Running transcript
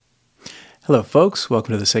Hello, folks.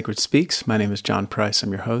 Welcome to The Sacred Speaks. My name is John Price.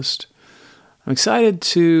 I'm your host. I'm excited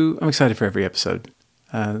for every episode.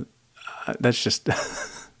 That's just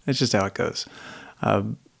that's just how it goes.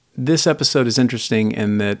 This episode is interesting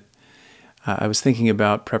in that I was thinking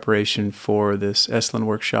about preparation for this Esalen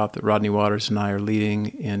workshop that Rodney Waters and I are leading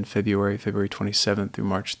in February 27th through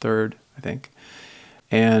March 3rd, I think.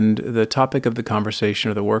 And the topic of the conversation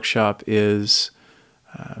or the workshop is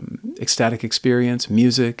ecstatic experience,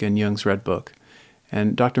 music, and Jung's Red Book.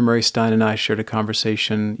 And Dr. Murray Stein and I shared a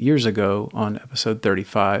conversation years ago on episode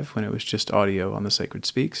 35 when it was just audio on The Sacred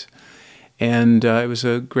Speaks. And it was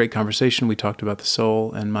a great conversation. We talked about the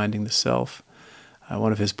soul and minding the self,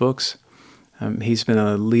 one of his books. He's been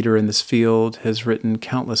a leader in this field, has written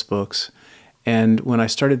countless books. And when I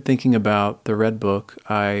started thinking about the Red Book,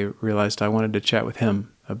 I realized I wanted to chat with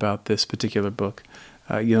him about this particular book,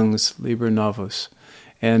 Jung's Liber Novus.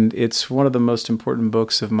 And it's one of the most important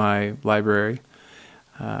books of my library.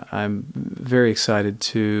 I'm very excited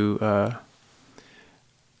to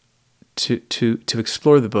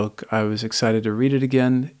explore the book. I was excited to read it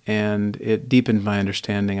again, and it deepened my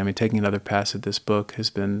understanding. I mean, taking another pass at this book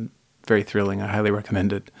has been very thrilling. I highly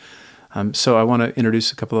recommend it. So I want to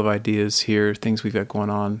introduce a couple of ideas here, things we've got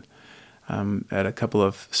going on at a couple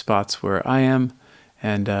of spots where I am,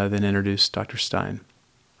 and then introduce Dr. Stein.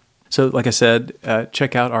 So like I said,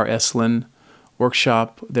 check out our Esalen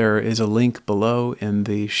workshop. There is a link below in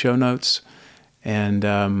the show notes, and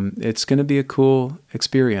it's going to be a cool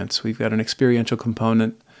experience. We've got an experiential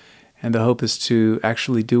component, and the hope is to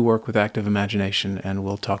actually do work with active imagination, and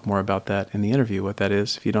we'll talk more about that in the interview, what that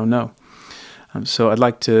is, if you don't know. So I'd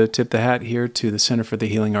like to tip the hat here to the Center for the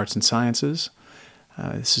Healing Arts and Sciences.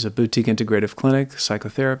 This is a boutique integrative clinic,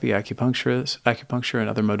 psychotherapy, acupuncture, and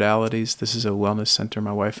other modalities. This is a wellness center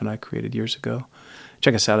my wife and I created years ago.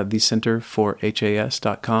 Check us out at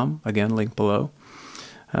thecenterforhas.com. Again, link below.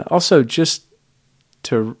 Also, just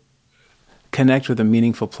to connect with a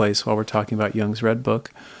meaningful place while we're talking about Jung's Red Book,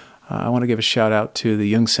 I want to give a shout out to the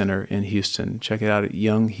Jung Center in Houston. Check it out at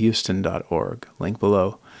junghouston.org. Link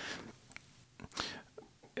below.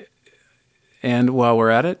 And while we're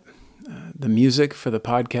at it, the music for the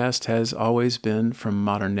podcast has always been from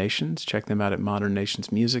Modern Nations. Check them out at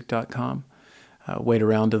modernnationsmusic.com. Wait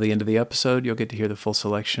around till the end of the episode. You'll get to hear the full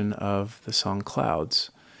selection of the song Clouds.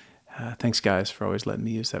 Thanks, guys, for always letting me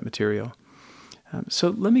use that material. So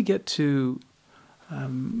let me get to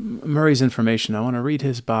Murray's information. I want to read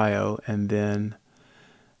his bio and then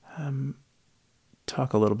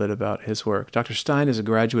talk a little bit about his work. Dr. Stein is a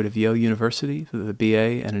graduate of Yale University with a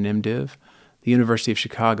BA and an MDiv, the University of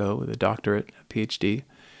Chicago with a doctorate, a PhD,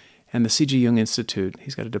 and the C.G. Jung Institute.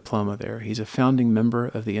 He's got a diploma there. He's a founding member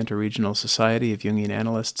of the Interregional Society of Jungian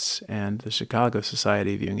Analysts and the Chicago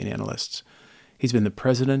Society of Jungian Analysts. He's been the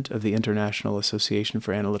president of the International Association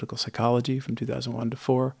for Analytical Psychology from 2001 to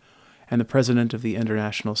 4, and the president of the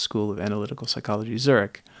International School of Analytical Psychology,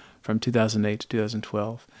 Zurich, from 2008 to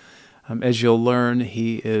 2012. As you'll learn,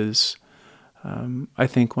 he is, I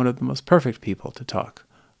think, one of the most perfect people to talk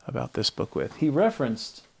about this book with. He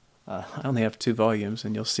referenced, I only have 2 volumes,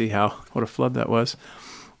 and you'll see what a flood that was.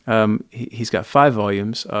 He's got 5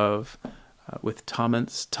 volumes with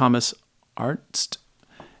Thomas Arndt,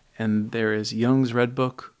 and there is Jung's Red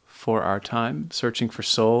Book for Our Time, Searching for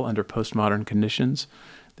Soul Under Postmodern Conditions.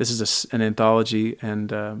 This is an anthology, and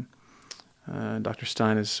Dr.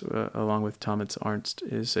 Stein is, along with Thomas Arndt,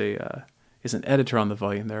 is an editor on the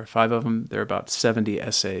volume. There are 5 of them. There are about 70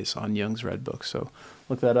 essays on Jung's Red Book, so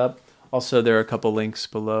look that up. Also, there are a couple links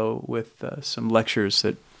below with some lectures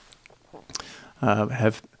that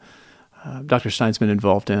Dr. Stein's been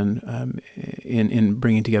involved in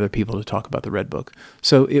bringing together people to talk about the Red Book.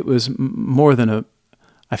 So it was more than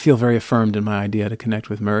I feel very affirmed in my idea to connect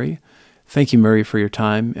with Murray. Thank you, Murray, for your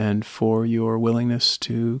time and for your willingness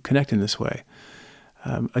to connect in this way.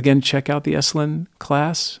 Again, check out the Esalen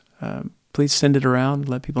class. Please send it around,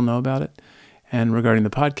 let people know about it. And regarding the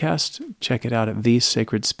podcast, check it out at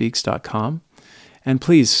thesacredspeaks.com. And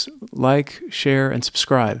please like, share, and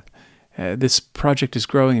subscribe. This project is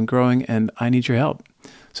growing and growing, and I need your help.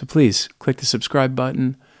 So please click the subscribe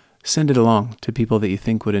button, send it along to people that you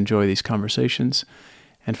think would enjoy these conversations.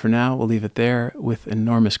 And for now, we'll leave it there with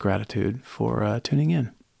enormous gratitude for tuning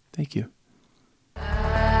in. Thank you.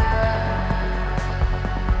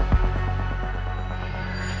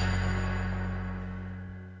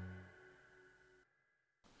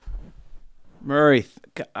 Murray,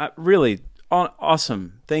 really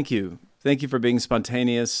awesome. Thank you. Thank you for being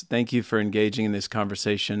spontaneous. Thank you for engaging in this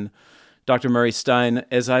conversation. Dr. Murray Stein,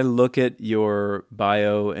 as I look at your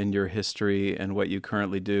bio and your history and what you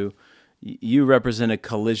currently do, you represent a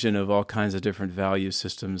collision of all kinds of different value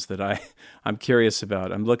systems that I'm curious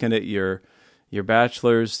about. I'm looking at your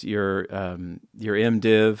bachelor's, your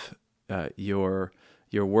MDiv,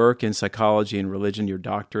 your work in psychology and religion, your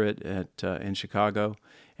doctorate in Chicago,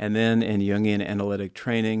 and then in Jungian analytic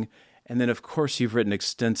training. And then, of course, you've written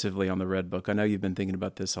extensively on the Red Book. I know you've been thinking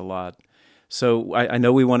about this a lot. So I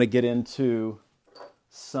know we want to get into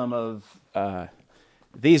some of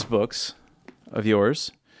these books of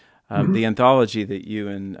yours, the anthology that you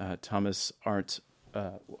and Thomas Arndt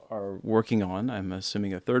are working on. I'm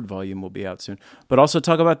assuming a third volume will be out soon. But also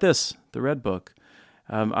talk about this, the Red Book.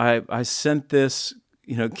 I sent this,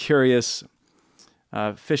 curious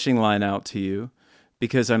fishing line out to you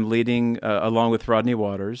because I'm leading, along with Rodney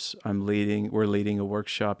Waters, we're leading a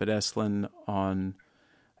workshop at Esalen on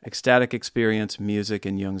ecstatic experience, music,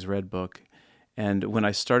 and Jung's Red Book. And when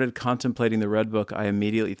I started contemplating the Red Book, I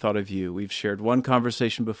immediately thought of you. We've shared one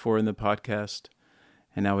conversation before in the podcast,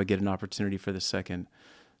 and now we get an opportunity for the second.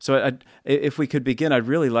 So if we could begin, I'd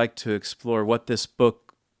really like to explore what this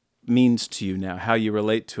book means to you now, how you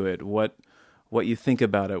relate to it, what you think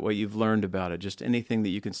about it, what you've learned about it, just anything that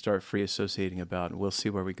you can start free associating about, and we'll see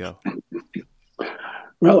where we go.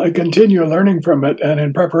 Well, I continue learning from it, and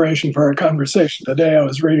in preparation for our conversation today, I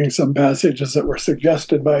was reading some passages that were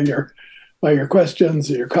suggested by your questions,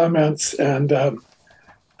 your comments, and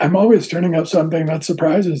I'm always turning up something that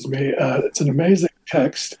surprises me. It's an amazing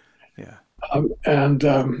text, yeah. And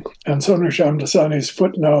Sonu Shamdasani's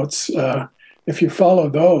footnotes. If you follow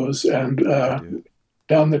those and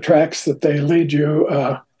down the tracks that they lead you,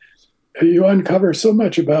 you uncover so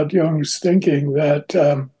much about Jung's thinking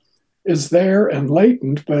that is there and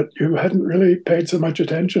latent, but you hadn't really paid so much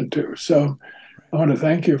attention to. So I want to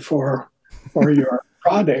thank you for your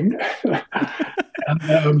prodding.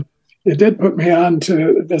 And it did put me on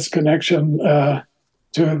to this connection to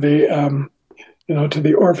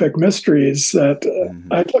the Orphic mysteries that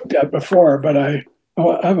I'd looked at before, but I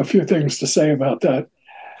have a few things to say about that.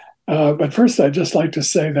 But first, I'd just like to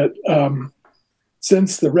say that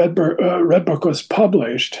since the Red Book was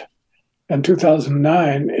published in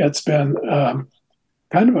 2009, it's been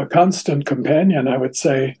kind of a constant companion, I would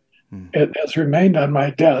say. It has remained on my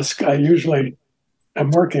desk. I usually am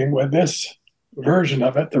working with this version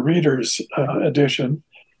of it, the Reader's edition,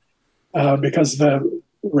 because the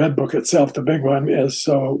Red Book itself, the big one, is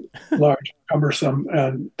so large, cumbersome,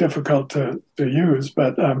 and difficult to use.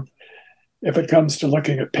 But if it comes to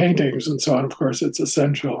looking at paintings and so on, of course, it's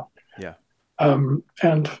essential. Yeah.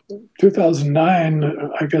 And 2009,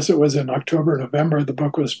 I guess it was in October, November, the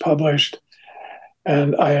book was published.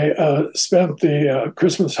 And I spent the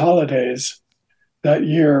Christmas holidays that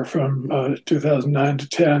year from 2009 to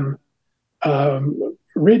 10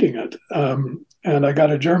 reading it. And I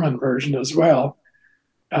got a German version as well.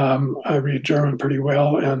 I read German pretty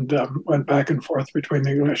well and went back and forth between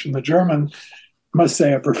the English and the German. I must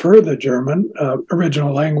say I prefer the German.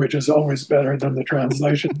 Original language is always better than the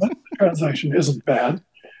translation, but the translation isn't bad.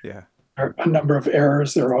 Yeah. There are a number of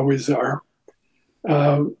errors, there always are.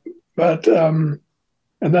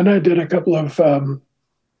 And then I did a couple of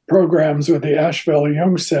programs with the Asheville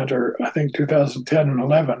Jung Center, I think 2010 and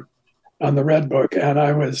 11, on the Red Book, and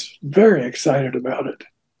I was very excited about it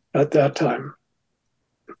at that time.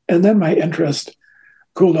 And then my interest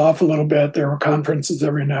cooled off a little bit. There were conferences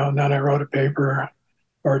every now and then. I wrote a paper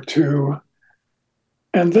or two.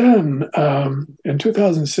 And then in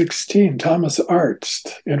 2016, Thomas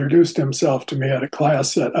Arzt introduced himself to me at a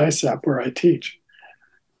class at ISAP where I teach.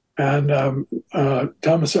 And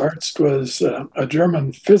Thomas Arzt was a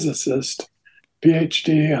German physicist,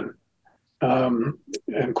 PhD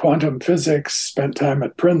in quantum physics, spent time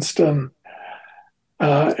at Princeton,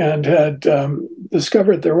 and had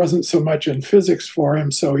discovered there wasn't so much in physics for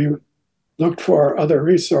him, so he looked for other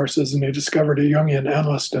resources, and he discovered a Jungian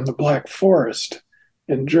analyst in the Black Forest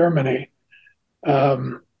in Germany, a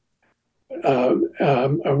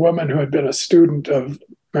woman who had been a student of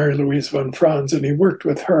Mary Louise von Franz, and he worked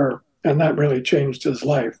with her, and that really changed his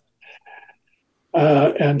life.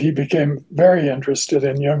 And he became very interested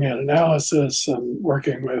in Jungian analysis and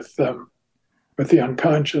working with the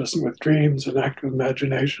unconscious and with dreams and active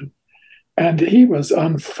imagination. And he was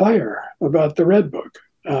on fire about the Red Book.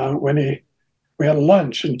 We had a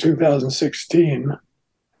lunch in 2016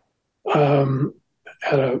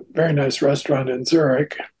 at a very nice restaurant in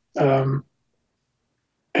Zurich.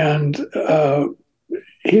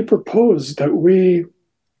 He proposed that we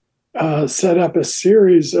set up a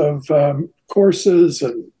series of courses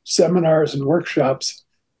and seminars and workshops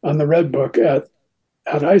on the Red Book at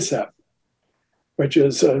ISAP, which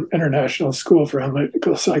is an international school for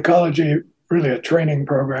analytical psychology really a training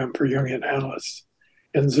program for Jungian analysts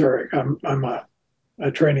in Zurich. I'm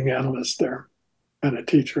a training analyst there and a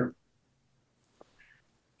teacher.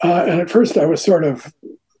 And at first I was sort of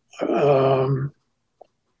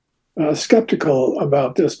skeptical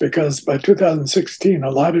about this because by 2016,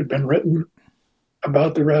 a lot had been written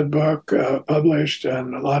about the Red Book, published,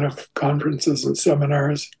 and a lot of conferences and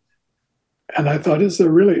seminars. And I thought, is there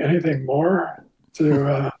really anything more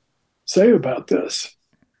to say about this?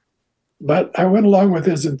 But I went along with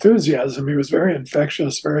his enthusiasm. He was very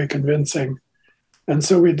infectious, very convincing. And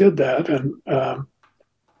so we did that and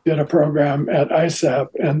did a program at ISAP.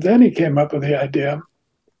 And then he came up with the idea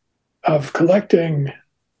of collecting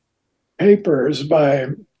papers by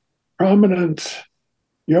prominent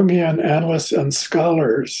Jungian analysts and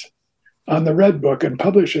scholars on the Red Book and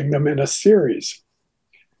publishing them in a series.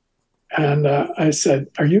 And I said,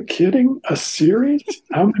 are you kidding? A series?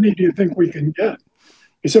 How many do you think we can get?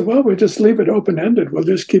 He said, well, we just leave it open-ended. We'll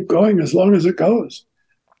just keep going as long as it goes.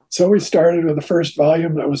 So we started with the first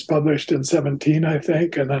volume that was published in 17, I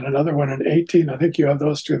think, and then another one in 18. I think you have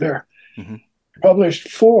those two there. Mm-hmm.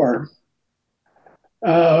 Published 4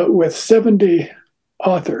 with 70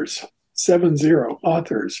 authors, 70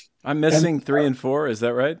 authors. I'm missing 3 and 4. Is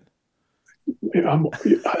that right?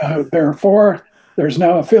 There are 4. There's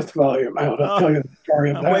now a 5th volume. I'll tell you the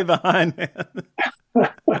story of that. I'm way behind, man.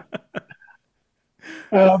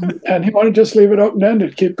 And he wanted to just leave it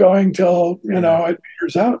open-ended, keep going till, it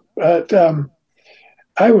peters out. But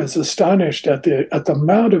I was astonished at the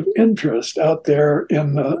amount of interest out there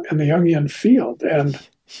in the Jungian field. And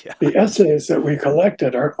the essays that we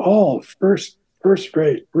collected are all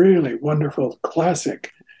first-rate, really wonderful,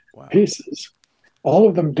 classic pieces. All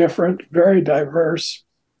of them different, very diverse,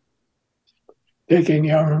 taking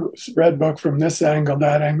Jung's Red Book from this angle,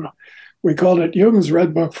 that angle. We called it Jung's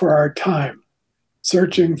Red Book for Our Time,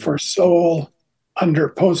 searching for soul under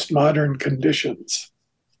postmodern conditions.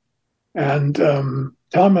 And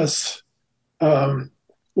Thomas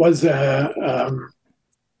was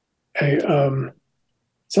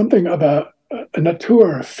something about a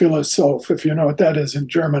Naturphilosoph, if you know what that is in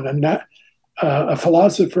German, a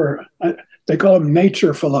philosopher. They call them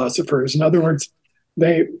nature philosophers. In other words,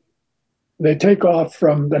 they take off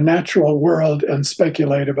from the natural world and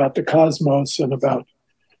speculate about the cosmos and about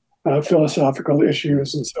philosophical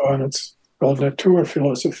issues and so on. It's called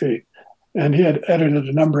Naturphilosophie. And he had edited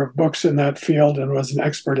a number of books in that field and was an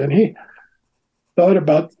expert. And he thought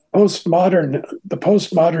about the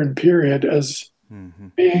postmodern period as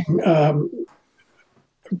being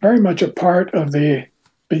very much a part of the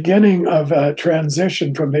beginning of a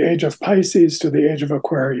transition from the age of Pisces to the age of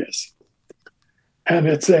Aquarius. And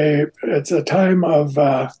it's a time of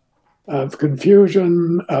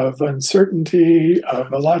confusion, of uncertainty,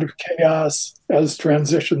 of a lot of chaos, as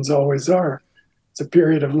transitions always are. It's a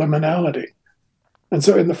period of liminality. And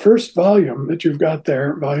so in the first volume that you've got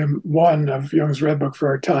there, volume 1 of Jung's Red Book for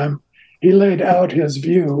Our Time, he laid out his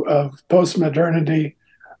view of postmodernity,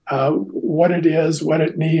 what it is, what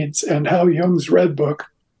it needs, and how Jung's Red Book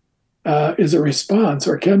is a response,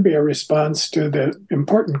 or can be a response, to the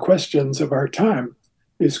important questions of our time,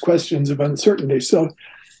 these questions of uncertainty. So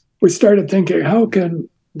we started thinking, how can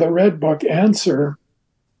the Red Book answer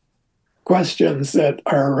questions that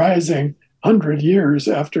are arising 100 years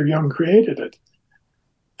after Jung created it?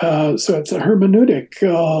 So it's a hermeneutic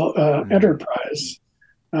enterprise.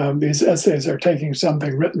 These essays are taking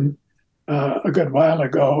something written a good while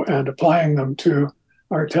ago and applying them to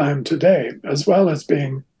our time today, as well as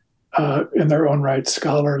being in their own right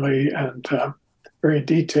scholarly and very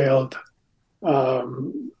detailed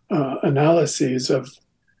analyses of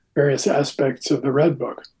various aspects of the Red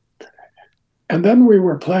Book. And then we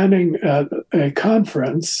were planning a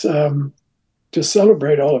conference to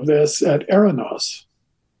celebrate all of this at Eranos.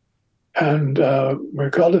 And we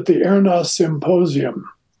called it the Eranos Symposium,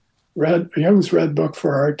 Jung's Red Book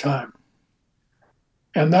for Our Time.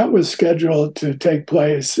 And that was scheduled to take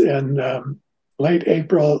place in late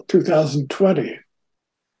April 2020.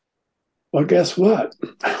 Well, guess what?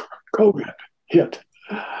 COVID hit.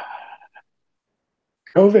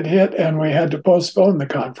 COVID hit, and we had to postpone the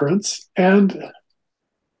conference. And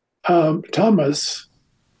Thomas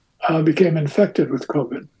became infected with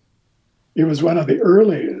COVID. He was one of the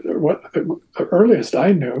earliest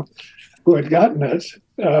I knew who had gotten it,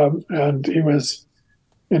 and he was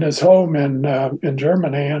in his home in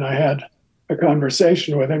Germany. And I had a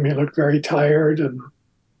conversation with him. He looked very tired and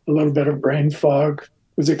a little bit of brain fog. He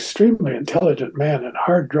was an extremely intelligent man and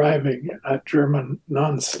hard driving, that German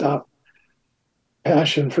nonstop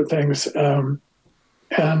passion for things. But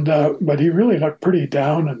he really looked pretty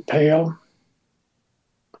down and pale.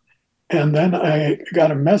 And then I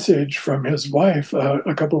got a message from his wife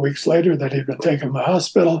a couple of weeks later that he'd been taken to the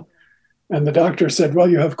hospital. And the doctor said, well,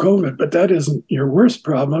 you have COVID, but that isn't your worst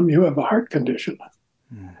problem. You have a heart condition.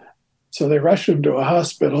 Mm. So they rushed him to a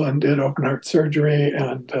hospital and did open heart surgery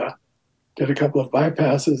and did a couple of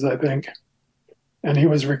bypasses, I think. And he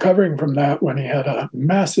was recovering from that when he had a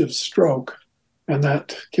massive stroke, and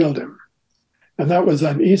that killed him. And that was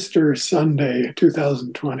on Easter Sunday,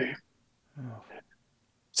 2020. Oh.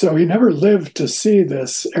 So he never lived to see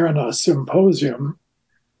this Eranos symposium,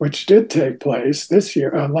 which did take place last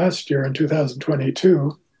year in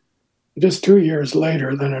 2022, just 2 years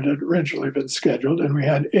later than it had originally been scheduled. And we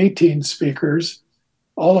had 18 speakers,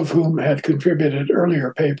 all of whom had contributed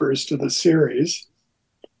earlier papers to the series.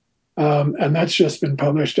 And that's just been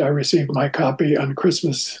published. I received my copy on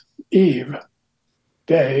Christmas Eve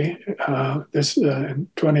day, in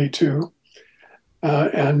 22.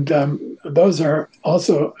 Those are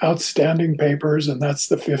also outstanding papers, and that's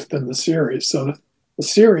the fifth in the series. So the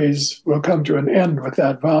series will come to an end with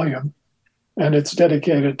that volume, and it's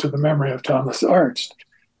dedicated to the memory of Thomas Arzt,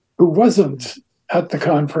 who wasn't at the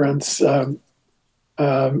conference in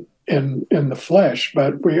the flesh,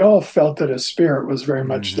 but we all felt that his spirit was very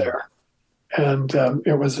much there. And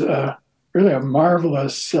it was really a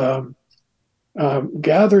marvelous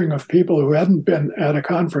gathering of people who hadn't been at a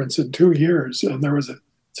conference in 2 years. And there was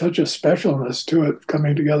such a specialness to it,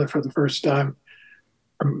 coming together for the first time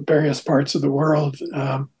from various parts of the world.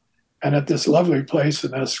 And at this lovely place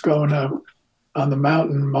in Ascona on the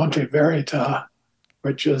mountain, Monte Verita,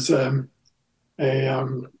 which is a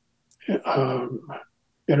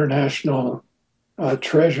international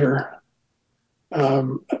treasure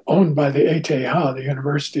owned by the ETH, the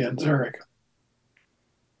university in Zurich.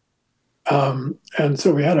 And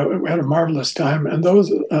so we had a marvelous time, and those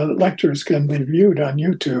lectures can be viewed on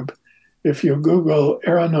YouTube. If you Google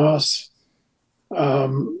Eranos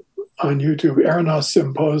on YouTube, Eranos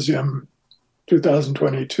Symposium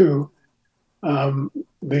 2022,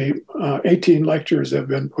 the 18 lectures have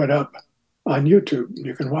been put up on YouTube.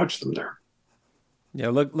 You can watch them there. Yeah,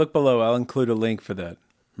 look below. I'll include a link for that,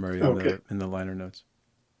 Murray, okay, in the liner notes.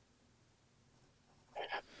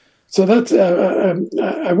 So that's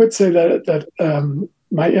I would say that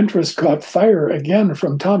my interest caught fire again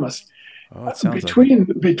from Thomas. Oh, it sounds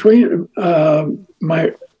between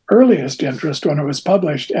my earliest interest when it was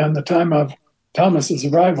published and the time of Thomas's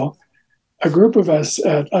arrival, a group of us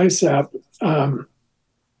at ISAP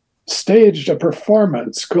staged a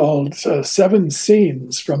performance called 7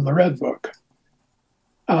 Scenes from the Red Book.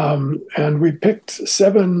 And we picked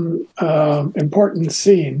 7 important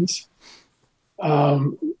scenes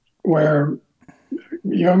where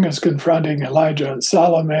Jung is confronting Elijah and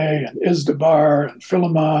Salome and Isdabar and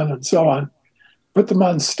Philemon and so on, put them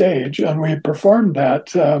on stage, and we performed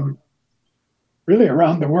that really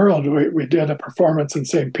around the world. We did a performance in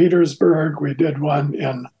St. Petersburg, we did one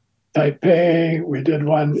in Taipei, we did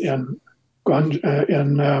one in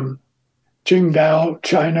Qingdao,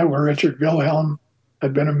 China, where Richard Wilhelm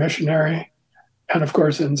had been a missionary, and of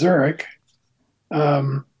course in Zurich.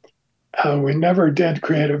 We never did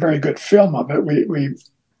create a very good film of it. We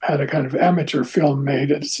had a kind of amateur film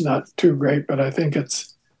made. It's not too great, but I think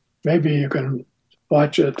maybe you can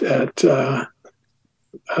watch it at the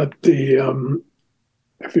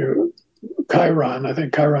Chiron. I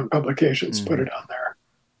think Chiron Publications put it on their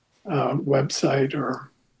website,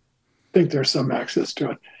 or I think there's some access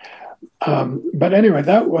to it. But anyway,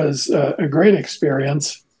 that was a great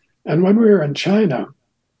experience. And when we were in China,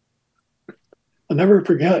 I'll never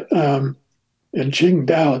forget, in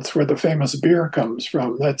Qingdao, it's where the famous beer comes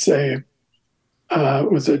from. That's it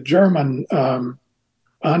was a German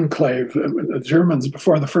enclave. The Germans,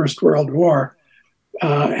 before the First World War,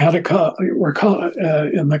 were in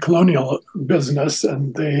the colonial business,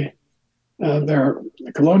 and their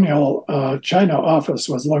colonial China office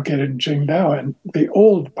was located in Qingdao. And the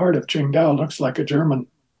old part of Qingdao looks like a German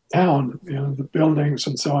town, the buildings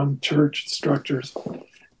and so on, church structures.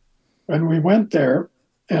 And we went there,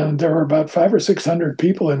 and there were about 500 or 600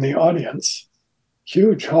 people in the audience,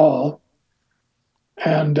 huge hall.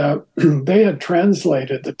 And they had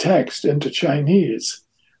translated the text into Chinese,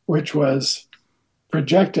 which was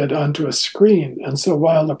projected onto a screen. And so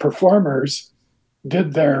while the performers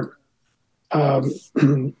did did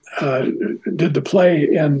the play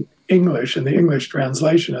in English, in the English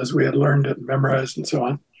translation, as we had learned it and memorized and so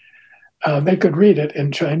on, they could read it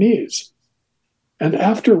in Chinese. And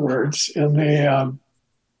afterwards, in the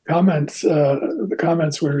comments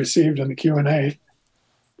we received in the Q&A,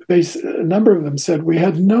 a number of them said, we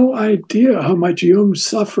had no idea how much Jung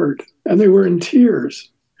suffered, and they were in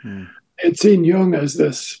tears. They had seen Jung as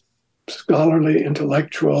this scholarly,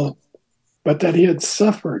 intellectual, but that he had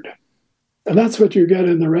suffered. And that's what you get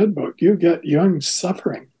in the Red Book. You get Jung's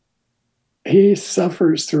suffering. He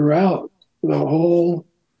suffers throughout the whole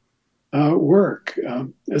work.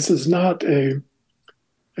 This is not a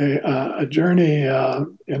journey,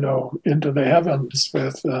 into the heavens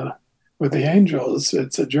with the angels.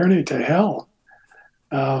 It's a journey to hell,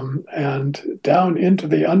 and down into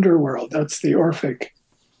the underworld. That's the Orphic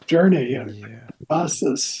journey,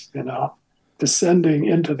 process, descending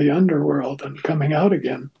into the underworld and coming out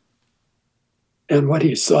again. And what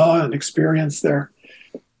he saw and experienced there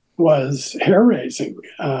was hair-raising.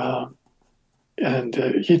 And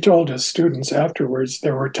he told his students afterwards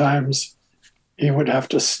there were times he would have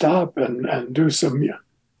to stop and do some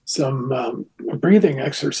breathing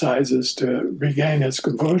exercises to regain his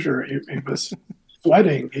composure. He was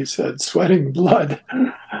sweating, he said, sweating blood.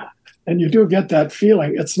 And you do get that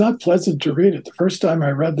feeling. It's not pleasant to read it. The first time I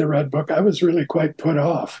read the Red Book, I was really quite put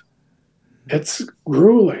off. It's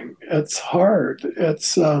grueling. It's hard.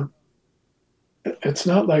 It's not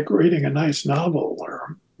like reading a nice novel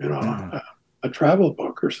or a travel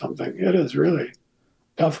book or something. It is really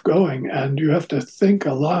tough going, and you have to think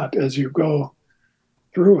a lot as you go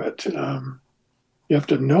through it. You have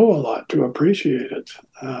to know a lot to appreciate it,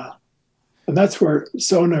 and that's where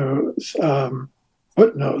Sonu's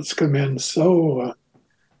footnotes come in. So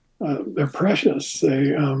they're precious.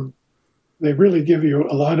 They really give you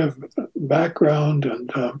a lot of background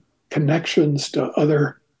and connections to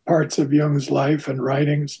other parts of Jung's life and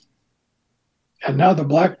writings. And now the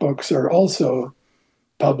Black Books are also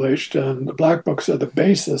published, and the Black Books are the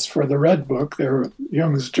basis for the Red Book. They're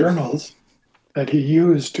Jung's journals that he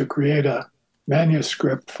used to create a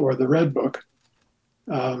manuscript for the Red Book.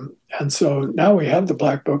 And so now we have the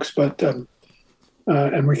Black Books, but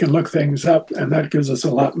and we can look things up, and that gives us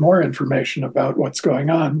a lot more information about what's going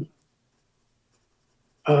on.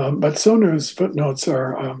 But Sonu's footnotes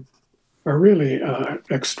are really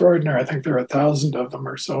extraordinary. I think there are 1,000 of them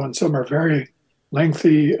or so, and some are very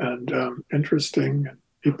lengthy and interesting.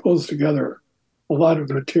 He pulls together a lot of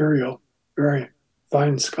material, very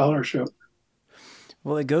fine scholarship.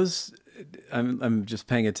 Well, it goes. I'm just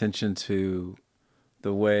paying attention to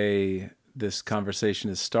the way this conversation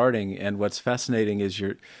is starting, and what's fascinating is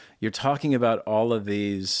you're talking about all of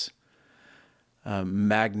these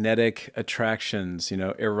magnetic attractions,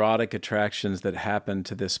 erotic attractions that happen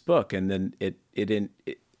to this book, and then it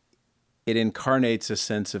incarnates a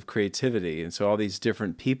sense of creativity. And so all these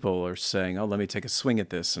different people are saying, "Oh, let me take a swing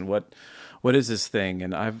at this." And what is this thing?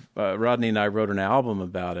 And Rodney and I wrote an album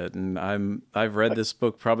about it, and I've read this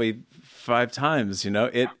book probably 5 times.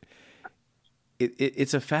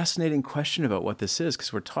 It's a fascinating question about what this is,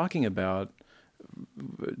 because we're talking about,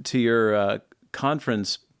 to your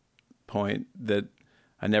conference point, that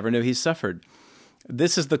I never knew he suffered.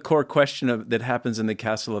 This is the core question that happens in the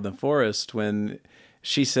Castle of the Forest when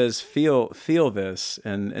she says, feel this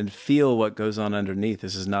and feel what goes on underneath.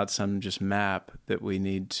 This is not some just map that we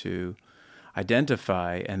need to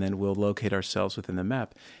identify and then we'll locate ourselves within the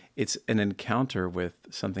map. It's an encounter with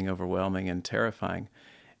something overwhelming and terrifying.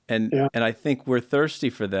 And I think we're thirsty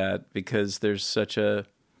for that because there's such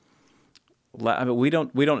we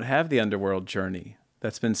don't have the underworld journey.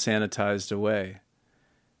 That's been sanitized away.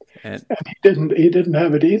 And he didn't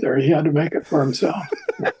have it either. He had to make it for himself.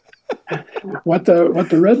 What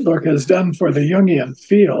the Red Book has done for the Jungian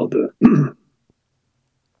field,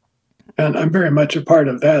 and I'm very much a part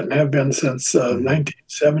of that and have been since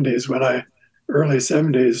 1970s, early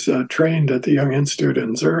 70s, trained at the Jung Institute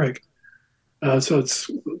in Zurich. So it's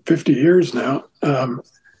 50 years now.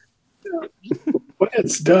 What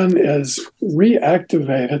it's done is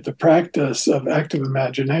reactivated the practice of active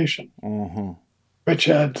imagination, which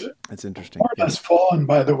had That's interesting. more or less fallen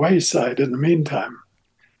by the wayside in the meantime.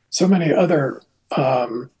 So many other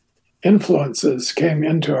influences came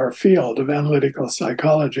into our field of analytical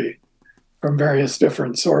psychology from various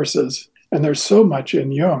different sources. And there's so much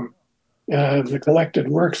in Jung, the collected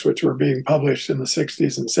works which were being published in the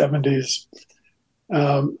 60s and 70s,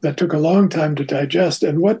 that took a long time to digest.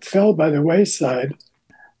 And what fell by the wayside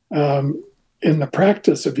in the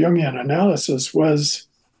practice of Jungian analysis was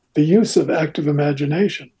the use of active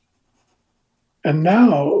imagination. And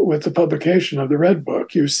now, with the publication of the Red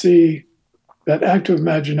Book, you see that active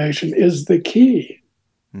imagination is the key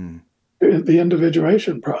to the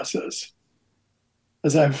individuation process.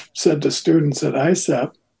 As I've said to students at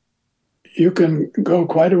ISEP, you can go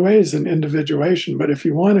quite a ways in individuation, but if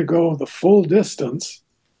you want to go the full distance,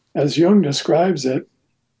 as Jung describes it,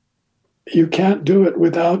 you can't do it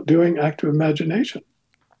without doing active imagination.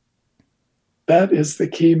 That is the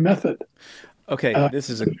key method. Okay, this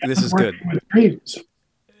is good. Working with dreams.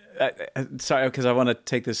 Sorry, because I want to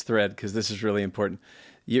take this thread because this is really important.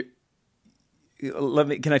 You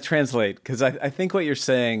can I translate? Because I think what you're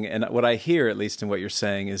saying, and what I hear at least in what you're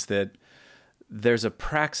saying, is that there's a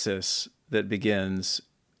praxis that begins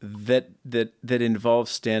that involves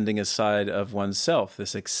standing aside of oneself,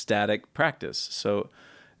 this ecstatic practice. So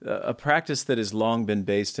a practice that has long been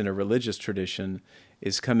based in a religious tradition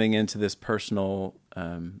is coming into this personal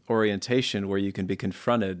orientation where you can be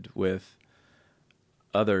confronted with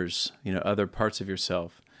others, other parts of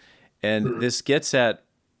yourself. And this gets at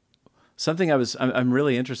something I'm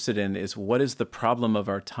really interested in is what is the problem of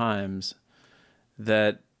our times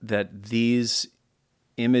that these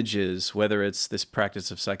images, whether it's this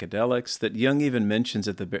practice of psychedelics that Jung even mentions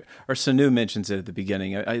or Sanu mentions it at the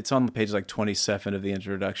beginning. It's on page like 27 of the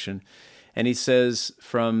introduction. And he says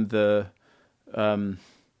from the,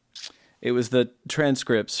 it was the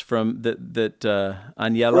transcripts from that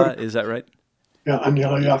Agnella, is that right? Yeah,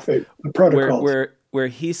 Agnella Jaffe, the protocols. Where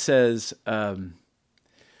he says,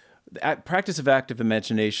 practice of active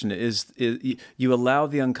imagination is you allow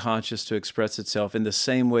the unconscious to express itself in the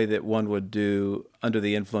same way that one would do under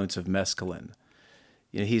the influence of mescaline.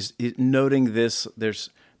 He's noting this. There's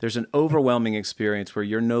an overwhelming experience where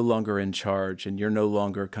you're no longer in charge and you're no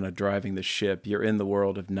longer kind of driving the ship. You're in the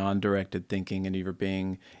world of non-directed thinking and you're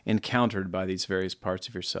being encountered by these various parts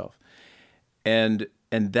of yourself. And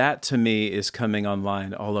that to me is coming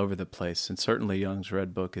online all over the place. And certainly Jung's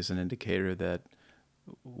Red Book is an indicator that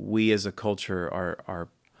we as a culture are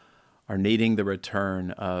needing the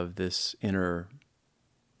return of this inner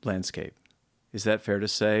landscape. Is that fair to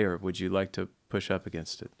say, or would you like to push up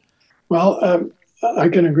against it? Well, I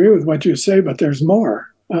can agree with what you say, but there's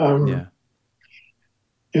more. Yeah.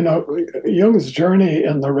 Jung's journey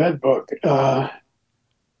in the Red Book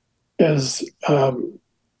is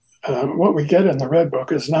what we get in the Red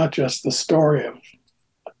Book is not just the story of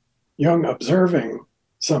Jung observing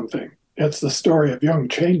something. It's the story of Jung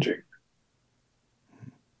changing.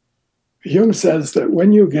 Jung says that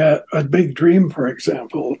when you get a big dream, for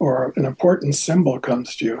example, or an important symbol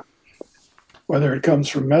comes to you, whether it comes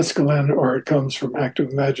from mescaline or it comes from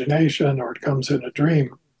active imagination or it comes in a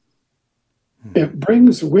dream, it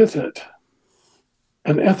brings with it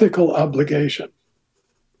an ethical obligation.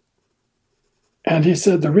 And he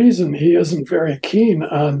said the reason he isn't very keen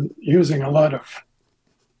on using a lot of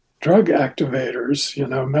drug activators,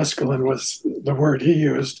 mescaline was the word he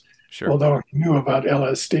used, sure. Although he knew about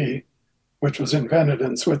LSD, which was invented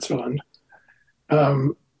in Switzerland.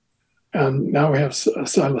 And now we have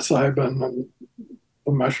psilocybin and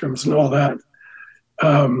the mushrooms and all that,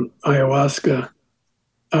 ayahuasca.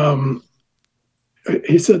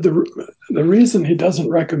 He said the reason he doesn't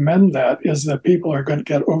recommend that is that people are going to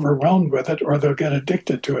get overwhelmed with it or they'll get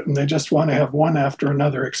addicted to it and they just want to have one after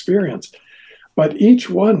another experience. But each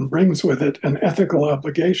one brings with it an ethical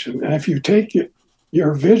obligation. And if you take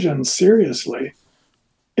your vision seriously,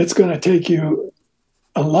 it's going to take you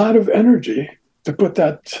a lot of energy to put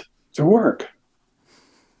that to work.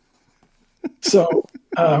 So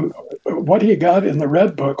what he got in the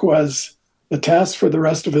Red Book was the task for the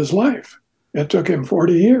rest of his life. It took him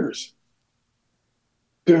 40 years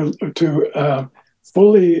to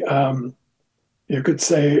fully, you could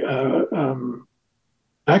say,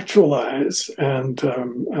 actualize and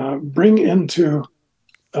bring into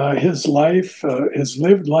his life, his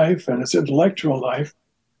lived life and his intellectual life,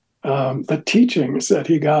 the teachings that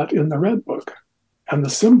he got in the Red Book and the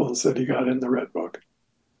symbols that he got in the Red Book.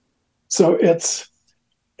 So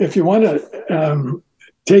if you want to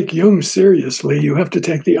take Jung seriously, you have to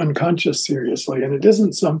take the unconscious seriously. And it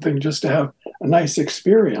isn't something just to have a nice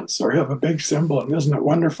experience or have a big symbol and isn't it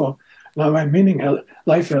wonderful? Now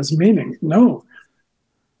life has meaning. No.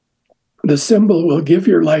 The symbol will give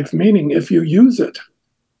your life meaning if you use it.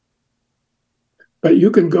 But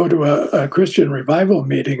you can go to a Christian revival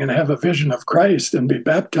meeting and have a vision of Christ and be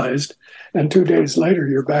baptized, and 2 days later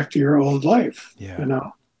you're back to your old life.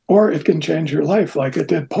 Yeah. Or it can change your life like it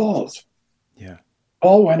did Paul's. Yeah.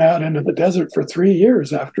 Paul went out into the desert for 3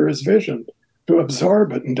 years after his vision to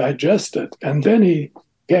absorb it and digest it. And then he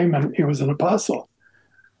came and he was an apostle.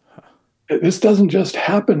 This doesn't just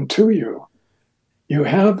happen to you. You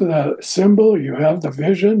have the symbol, you have the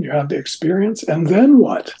vision, you have the experience, and then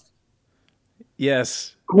what?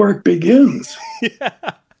 Yes. Work begins. Yeah.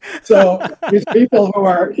 So these people who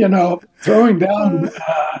are, throwing down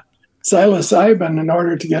psilocybin in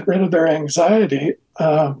order to get rid of their anxiety,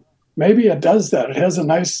 maybe it does that. It has a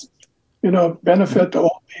nice, benefit to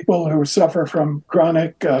old people who suffer from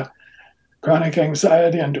chronic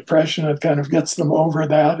anxiety and depression. It kind of gets them over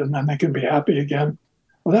that, and then they can be happy again.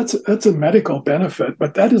 Well, that's a medical benefit,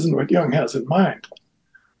 but that isn't what Jung has in mind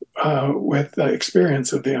with the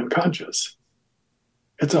experience of the unconscious.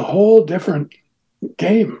 It's a whole different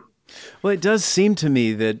game. Well, it does seem to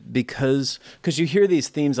me that because you hear these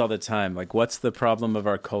themes all the time, like what's the problem of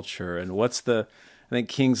our culture, and I think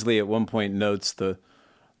Kingsley at one point notes the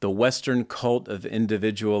Western cult of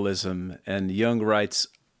individualism, and Jung writes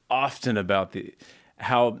often about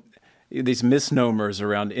how these misnomers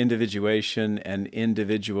around individuation and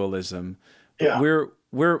individualism. Yeah.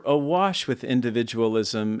 We're awash with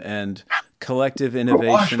individualism and collective Wash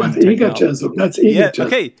innovation and with technology. egotism. That's egotism. Yeah,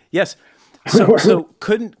 okay, yes. So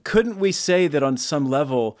couldn't we say that on some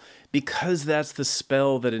level, because that's the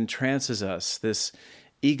spell that entrances us, this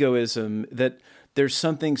egoism, that there's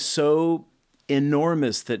something so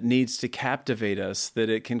enormous that needs to captivate us, that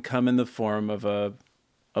it can come in the form of a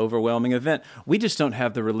overwhelming event. We just don't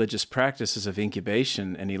have the religious practices of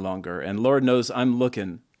incubation any longer, and Lord knows I'm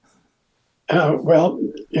looking. Well,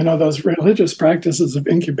 those religious practices of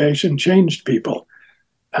incubation changed people.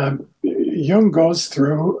 Jung goes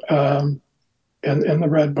through, in the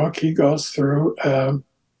Red Book, he goes through,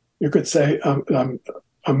 you could say,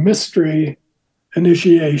 a mystery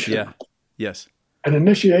initiation. Yeah. Yes. An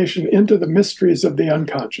initiation into the mysteries of the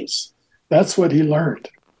unconscious. That's what he learned.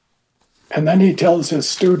 And then he tells his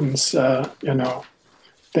students,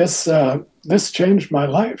 this changed my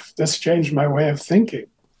life. This changed my way of thinking.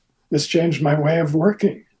 This changed my way of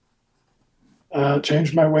working.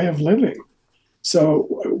 Changed my way of living. So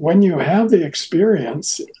when you have the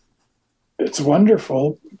experience, it's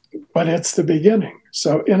wonderful, but it's the beginning.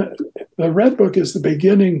 So the Red Book is the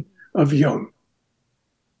beginning of Jung.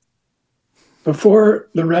 Before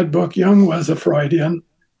the Red Book, Jung was a Freudian.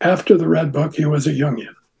 After the Red Book, he was a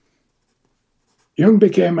Jungian. Jung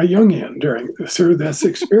became a Jungian through this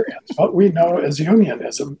experience. What we know as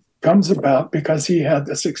Jungianism comes about because he had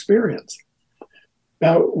this experience.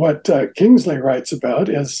 Now, what Kingsley writes about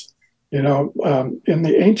is, in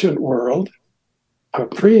the ancient world,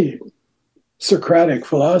 pre-Socratic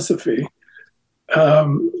philosophy,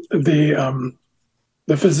 the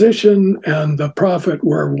physician and the prophet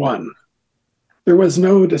were one. There was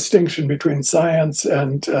no distinction between science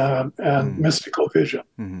and mystical vision.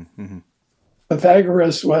 Mm-hmm, mm-hmm.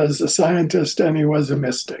 Pythagoras was a scientist and he was a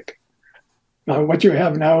mystic. Now, what you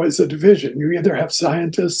have now is a division. You either have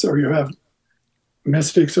scientists or you have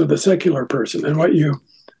mystics or the secular person. And what you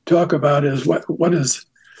talk about is what is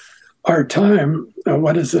our time,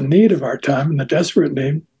 what is the need of our time, and the desperate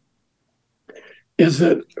need is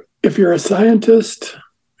that if you're a scientist,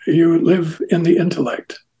 you live in the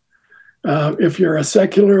intellect. If you're a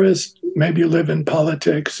secularist, maybe you live in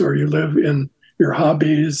politics or you live in your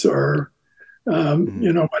hobbies or,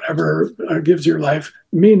 whatever gives your life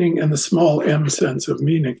meaning in the small m sense of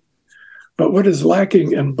meaning. But what is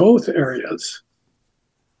lacking in both areas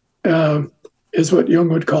is what Jung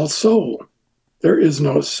would call soul. There is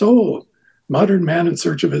no soul. Modern Man in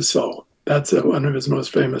Search of His Soul. That's one of his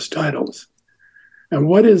most famous titles. And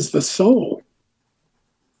what is the soul?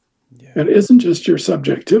 Yeah. It isn't just your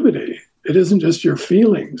subjectivity. It isn't just your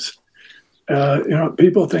feelings.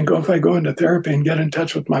 People think, if I go into therapy and get in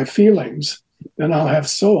touch with my feelings, then I'll have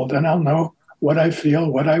soul. Then I'll know what I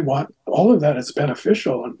feel, what I want. All of that is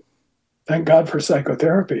beneficial. And thank God for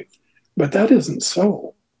psychotherapy. But that isn't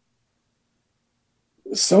soul.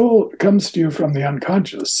 Soul comes to you from the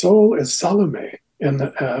unconscious. Soul is Salome,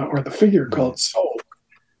 or the figure called soul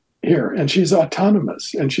here. And she's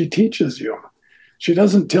autonomous, and she teaches Jung. She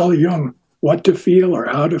doesn't tell Jung what to feel or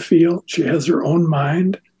how to feel. She has her own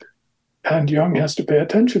mind, and Jung has to pay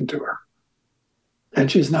attention to her.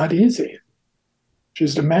 And she's not easy.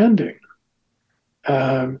 She's demanding.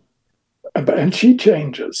 And she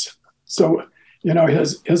changes. So,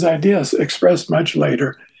 his ideas expressed much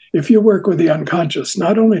later. If you work with the unconscious,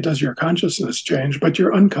 not only does your consciousness change, but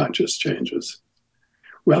your unconscious changes.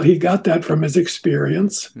 Well, he got that from his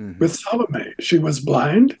experience with Salome. She was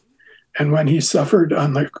blind, and when he suffered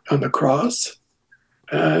on the cross,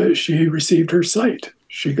 she received her sight.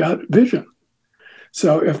 She got vision.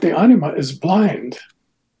 So if the anima is blind,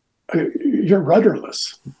 you're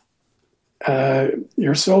rudderless.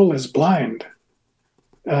 Your soul is blind.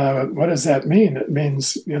 What does that mean? It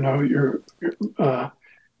means, you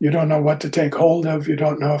don't know what to take hold of. You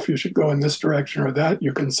don't know if you should go in this direction or that.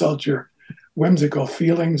 You consult your whimsical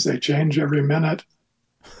feelings. They change every minute.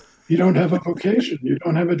 You don't have a vocation. You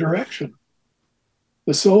don't have a direction.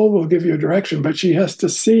 The soul will give you a direction, but she has to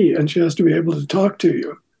see and she has to be able to talk to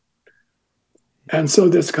you. And so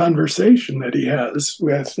this conversation that he has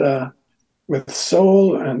with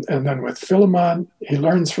soul and then with Philemon, he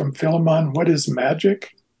learns from Philemon what is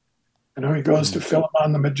magic. He goes to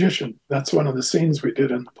Philemon the magician. That's one of the scenes we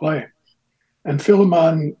did in the play. And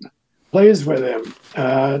Philemon plays with him,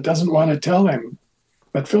 doesn't want to tell him,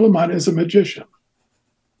 but Philemon is a magician.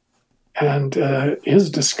 And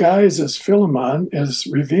his disguise as Philemon is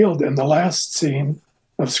revealed in the last scene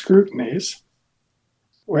of Scrutinies,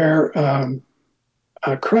 where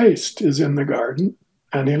Christ is in the garden,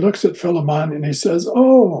 and he looks at Philemon and he says,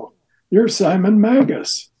 "Oh, you're Simon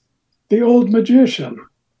Magus, the old magician."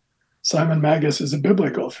 Simon Magus is a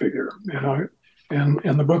biblical figure, in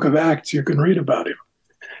the book of Acts, you can read about him.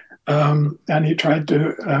 And he came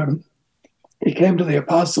to the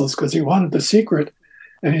apostles because he wanted the secret,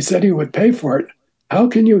 and he said he would pay for it. How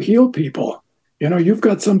can you heal people? You've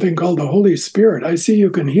got something called the Holy Spirit. I see you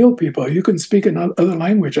can heal people. You can speak another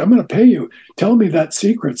language. I'm going to pay you. Tell me that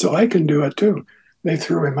secret so I can do it too. They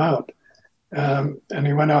threw him out. And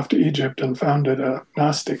he went off to Egypt and founded a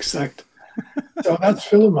Gnostic sect. So that's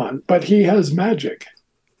Philemon. But he has magic.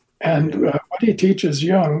 And what he teaches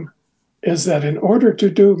Jung is that in order to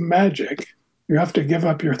do magic, you have to give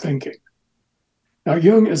up your thinking. Now,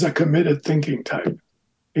 Jung is a committed thinking type.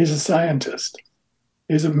 He's a scientist.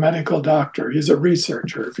 He's a medical doctor. He's a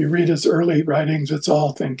researcher. If you read his early writings, it's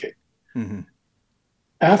all thinking. Mm-hmm.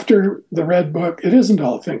 After the Red Book, it isn't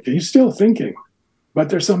all thinking. He's still thinking, but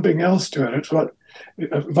there's something else to it. It's what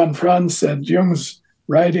von Franz said, Jung's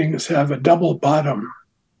writings have a double bottom.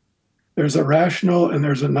 There's a rational and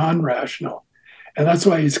there's a non-rational. And that's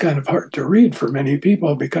why he's kind of hard to read for many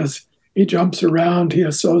people, because he jumps around, he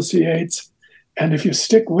associates, and if you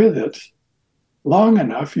stick with it long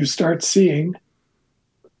enough, you start seeing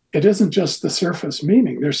it isn't just the surface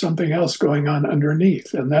meaning. There's something else going on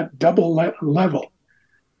underneath. And that double level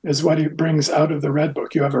is what he brings out of the Red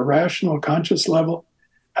Book. You have a rational, conscious level,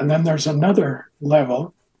 and then there's another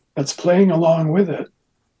level that's playing along with it.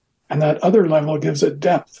 And that other level gives it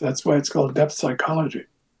depth. That's why it's called depth psychology.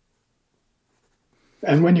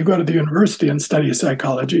 And when you go to the university and study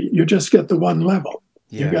psychology, you just get the one level.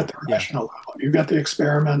 You get the rational level. You get the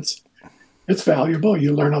experiments. It's valuable.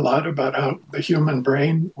 You learn a lot about how the human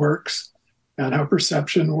brain works and how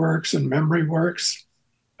perception works and memory works.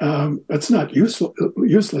 It's not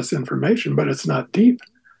useless information, but it's not deep.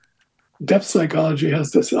 Depth psychology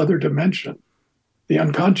has this other dimension. The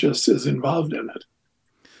unconscious is involved in it.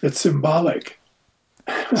 It's symbolic.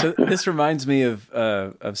 So this reminds me of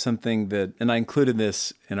something that, and I included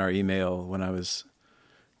this in our email when I was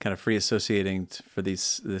kind of free associating for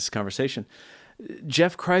this conversation.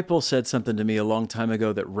 Jeff Kripal said something to me a long time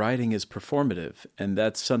ago, that writing is performative, and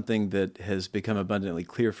that's something that has become abundantly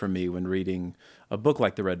clear for me when reading a book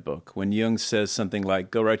like the Red Book. When Jung says something like,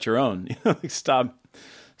 "Go write your own," stop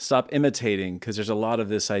imitating, because there's a lot of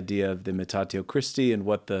this idea of the imitatio Christi and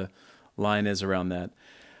what the line is around that.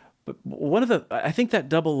 But I think that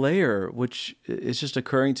double layer, which is just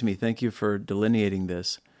occurring to me, thank you for delineating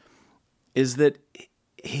this, is that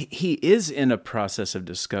he is in a process of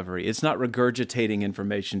discovery. It's not regurgitating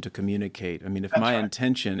information to communicate. I mean, if my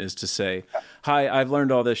intention is to say, "Hi, I've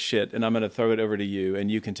learned all this shit, and I'm going to throw it over to you,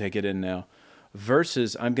 and you can take it in now,"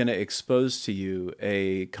 versus I'm going to expose to you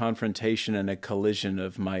a confrontation and a collision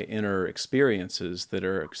of my inner experiences that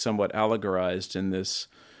are somewhat allegorized in this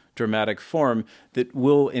dramatic form that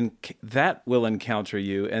will encounter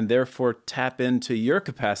you and therefore tap into your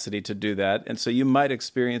capacity to do that. And so you might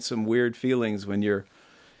experience some weird feelings when you're.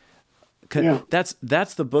 That's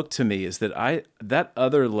the book to me, is that that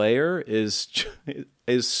other layer is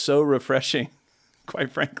so refreshing,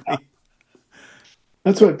 quite frankly.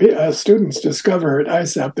 That's what students discover at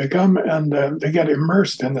ISAP. They come and they get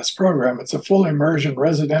immersed in this program. It's a full immersion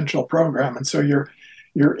residential program, and so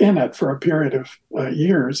you're in it for a period of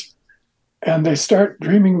years, and they start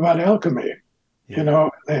dreaming about alchemy. Yeah.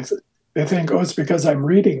 They think, "Oh, it's because I'm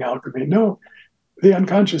reading alchemy." No, the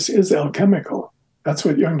unconscious is alchemical. That's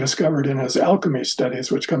what Jung discovered in his alchemy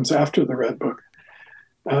studies, which comes after the Red Book.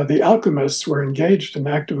 The alchemists were engaged in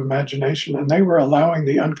active imagination, and they were allowing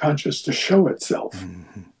the unconscious to show itself.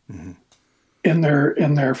 Mm-hmm. Mm-hmm.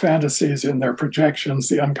 In their fantasies, in their projections.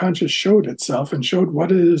 The unconscious showed itself and showed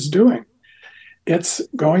what it is doing. It's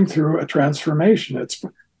going through a transformation. It's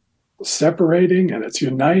separating and it's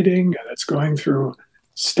uniting and it's going through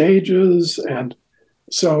stages. And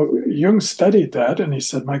so Jung studied that, and he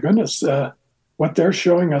said, "My goodness, what they're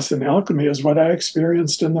showing us in alchemy is what I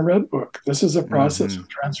experienced in the Red Book. This is a process of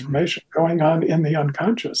transformation going on in the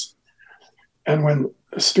unconscious." And when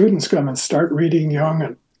students come and start reading Jung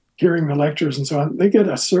and hearing the lectures and so on, they get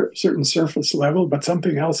a certain surface level, but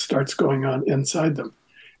something else starts going on inside them.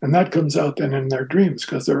 And that comes out then in their dreams,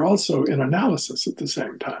 because they're also in analysis at the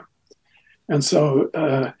same time. And so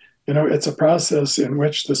It's a process in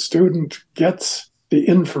which the student gets the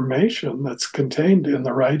information that's contained in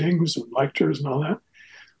the writings and lectures and all that,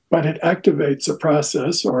 but it activates a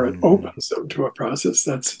process or it opens them to a process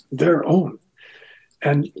that's their own.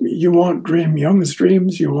 And you won't dream Jung's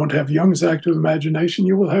dreams. You won't have Jung's active imagination.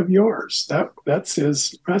 You will have yours. That's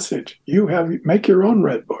his message. Make your own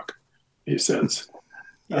red book, he says.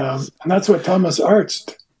 Yes. And that's what Thomas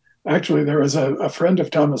Arzt. Actually, there was a friend of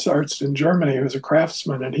Thomas Arzt in Germany who was a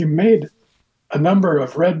craftsman, and he made a number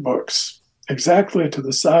of red books exactly to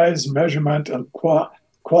the size, measurement, and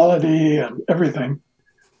quality and everything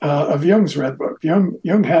of Jung's red book.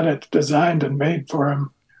 Jung had it designed and made for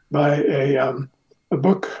him by a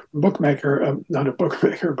bookmaker, not a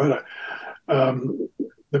bookmaker, but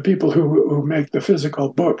the people who make the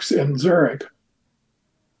physical books in Zurich.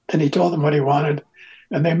 And he told them what he wanted,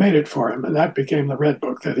 and they made it for him. And that became the red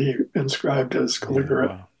book that he inscribed his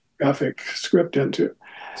calligraphic script into.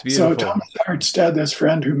 So Thomas Arzt had this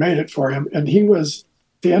friend who made it for him, and he was,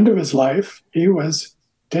 at the end of his life, he was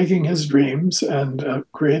taking his dreams and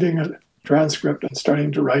creating a transcript and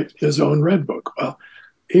starting to write his own red book. Well,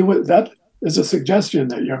 that is a suggestion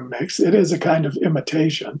that Jung makes. It is a kind of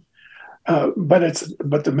imitation, but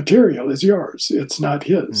the material is yours. It's not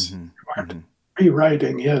his. You aren't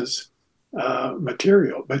rewriting his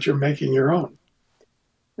material, but you're making your own.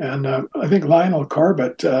 And I think Lionel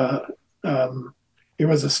Corbett, he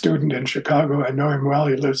was a student in Chicago. I know him well.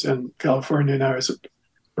 He lives in California now. He's a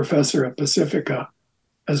professor at Pacifica,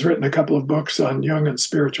 has written a couple of books on Jung and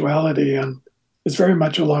spirituality, and it's very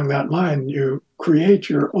much along that line. You create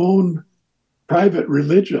your own private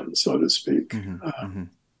religion, so to speak,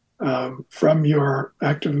 from your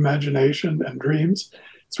active imagination and dreams.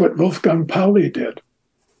 It's what Wolfgang Pauli did.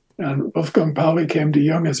 And Wolfgang Pauli came to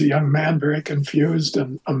Jung as a young man, very confused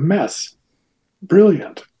and a mess.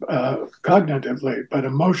 Brilliant, cognitively, but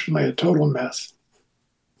emotionally a total mess.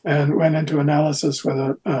 And went into analysis with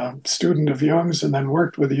a student of Jung's and then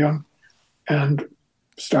worked with Jung and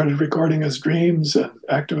started recording his dreams and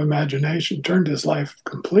active imagination, turned his life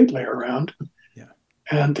completely around. Yeah.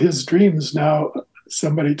 And his dreams now,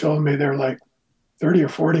 somebody told me they're like 30 or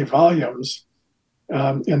 40 volumes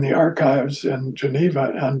in the archives in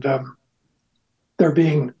Geneva, and they're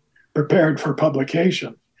being prepared for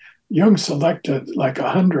publication. Jung selected like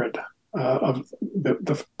 100 of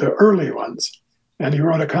the early ones, and he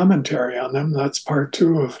wrote a commentary on them. That's part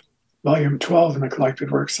 2 of volume 12 in the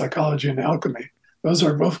collected works, Psychology and Alchemy. Those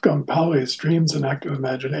are Wolfgang Pauli's dreams and active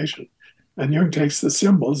imagination. And Jung takes the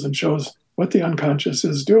symbols and shows what the unconscious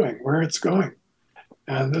is doing, where it's going.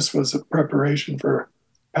 And this was a preparation for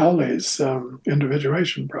Pauli's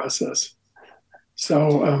individuation process.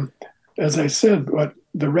 So, as I said, what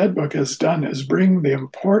the Red Book has done is bring the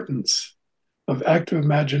importance of active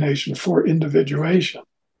imagination for individuation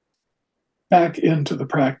back into the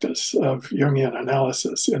practice of Jungian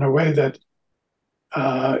analysis in a way that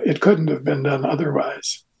it couldn't have been done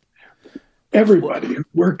otherwise. Everybody who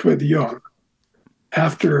worked with Jung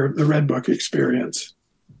after the Red Book experience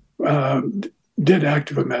did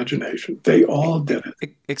active imagination. They all did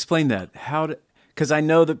it. Explain that. Because I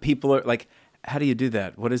know that people are like, how do you do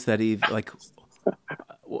that? What is that even? Like,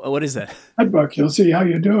 what is that? Red Book, you'll see how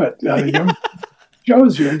you do it. Jung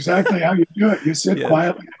shows you exactly how you do it. You sit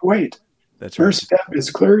quietly and wait. That's right. First step is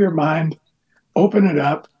clear your mind, open it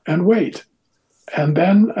up, and wait. And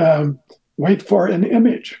then wait for an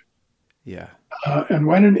image. Yeah. And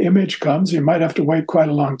when an image comes, you might have to wait quite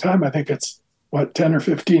a long time. I think it's, 10 or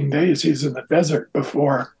 15 days he's in the desert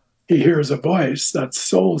before he hears a voice, that's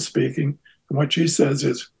soul speaking. And what she says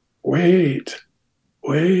is, wait.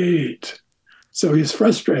 So he's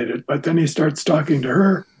frustrated, but then he starts talking to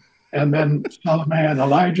her. And then Salome and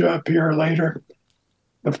Elijah appear later.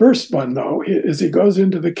 The first one, though, is he goes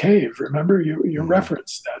into the cave. Remember, you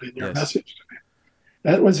referenced that in your message to me.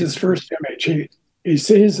 That was his first image. He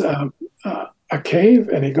sees a cave,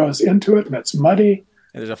 and he goes into it, and it's muddy.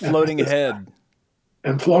 And there's a floating head.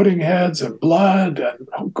 And floating heads and blood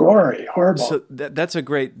and gory, horrible. So that's a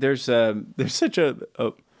great. There's such a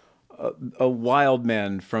wild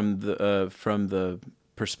man from the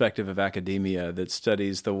perspective of academia that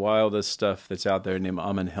studies the wildest stuff that's out there named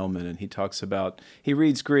Amen Hillman, and he talks about, he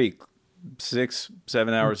reads Greek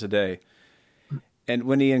 6-7 hours a day. And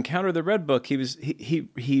when he encountered the Red Book,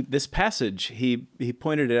 this passage, he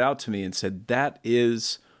pointed it out to me and said, that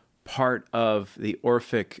is part of the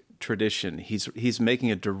Orphic tradition. He's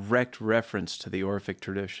making a direct reference to the Orphic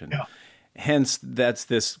tradition. Yeah. Hence, that's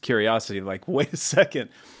this curiosity, like, wait a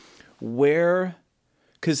second,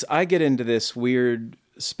 because I get into this weird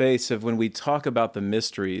space of when we talk about the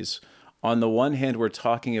mysteries, on the one hand, we're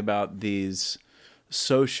talking about these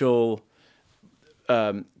social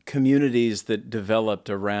communities that developed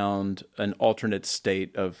around an alternate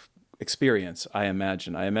state of experience, I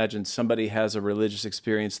imagine. I imagine somebody has a religious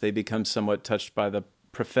experience, they become somewhat touched by the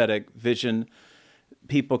prophetic vision,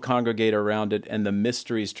 people congregate around it, and the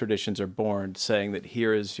mysteries traditions are born, saying that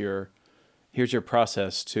here's your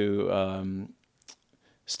process to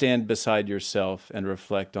stand beside yourself and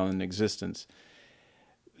reflect on existence.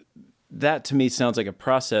 That to me sounds like a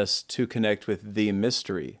process to connect with the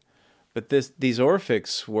mystery. But these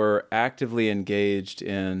Orphics were actively engaged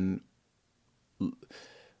in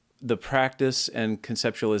the practice and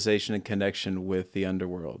conceptualization and connection with the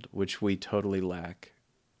underworld, which we totally lack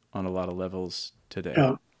on a lot of levels today.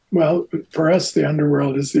 Yeah. Well, for us, the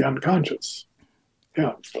underworld is the unconscious.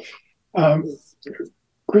 Yeah.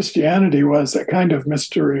 Christianity was a kind of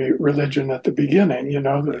mystery religion at the beginning.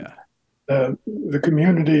 The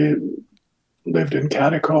community lived in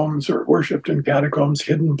catacombs or worshipped in catacombs,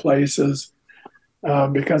 hidden places,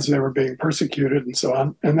 because they were being persecuted and so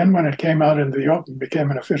on. And then when it came out into the open,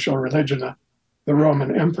 became an official religion of the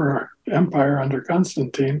Roman Empire under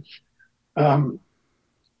Constantine,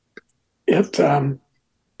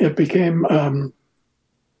 it became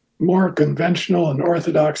more conventional and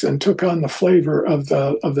orthodox and took on the flavor of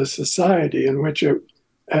the society in which it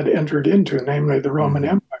had entered into, namely the Roman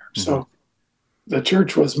Empire. Mm-hmm. So the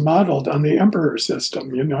church was modeled on the emperor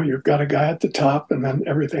system. You've got a guy at the top and then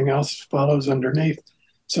everything else follows underneath.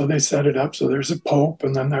 So they set it up so there's a pope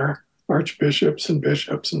and then there are archbishops and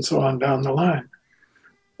bishops and so on down the line.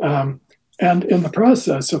 And in the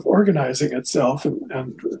process of organizing itself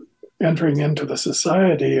and entering into the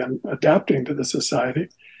society and adapting to the society,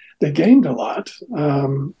 they gained a lot.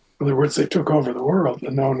 In other words, they took over the world,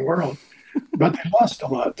 the known world, but they lost a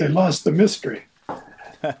lot. They lost the mystery.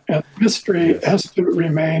 And mystery has to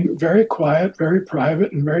remain very quiet, very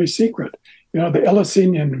private, and very secret. The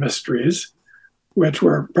Eleusinian mysteries, which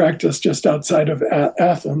were practiced just outside of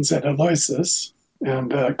Athens at Eleusis,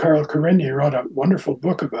 and Carl Carini wrote a wonderful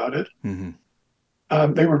book about it.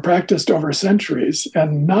 Mm-hmm. They were practiced over centuries,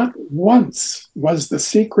 and not once was the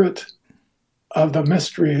secret of the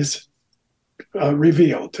mysteries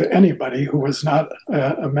revealed to anybody who was not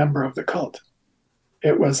a member of the cult.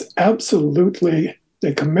 It was absolutely,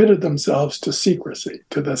 they committed themselves to secrecy,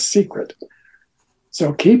 to the secret.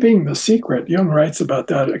 So keeping the secret, Jung writes about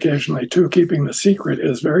that occasionally too, keeping the secret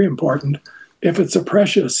is very important if it's a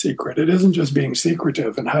precious secret. It isn't just being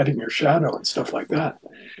secretive and hiding your shadow and stuff like that.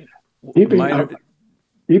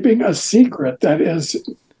 Keeping a secret that is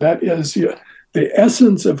the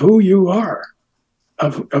essence of who you are,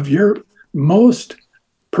 of your most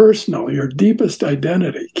personal, your deepest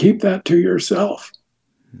identity. Keep that to yourself.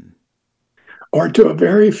 Or to a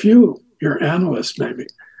very few, your analyst maybe.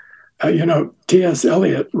 T.S.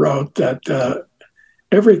 Eliot wrote that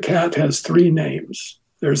every cat has three names.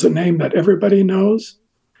 There's a name that everybody knows.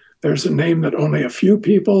 There's a name that only a few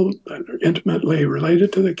people that are intimately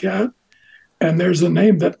related to the cat. And there's a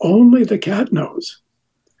name that only the cat knows.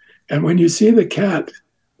 And when you see the cat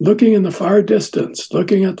looking in the far distance,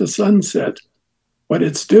 looking at the sunset, what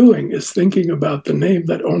it's doing is thinking about the name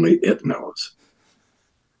that only it knows.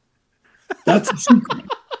 That's a secret.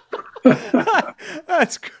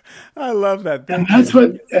 I love that. And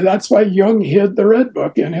that's why Jung hid the Red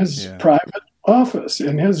Book in his private office,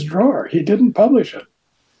 in his drawer. He didn't publish it.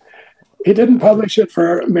 He didn't publish it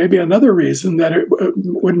for maybe another reason, that it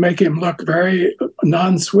would make him look very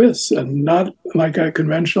non-Swiss and not like a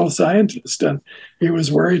conventional scientist. And he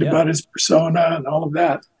was worried about his persona and all of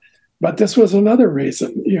that. But this was another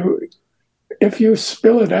reason. If you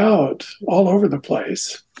spill it out all over the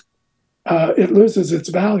place, it loses its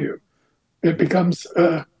value. It becomes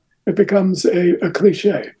a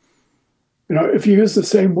cliche. If you use the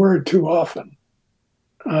same word too often,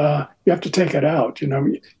 you have to take it out.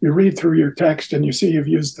 You read through your text and you see you've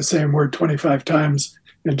used the same word 25 times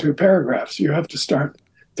in 2 paragraphs. You have to start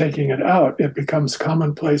taking it out. It becomes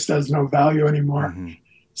commonplace, has no value anymore. Mm-hmm.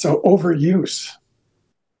 So overuse.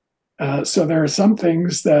 So there are some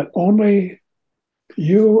things that only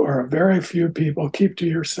you or a very few people keep to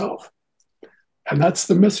yourself. And that's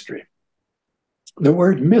the mystery. The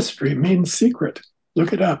word mystery means secret.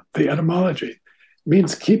 Look it up, the etymology. It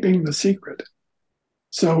means keeping the secret.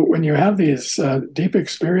 So when you have these deep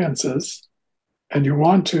experiences and you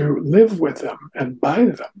want to live with them and by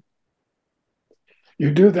them,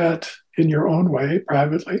 you do that in your own way,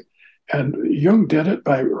 privately. And Jung did it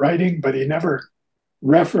by writing, but he never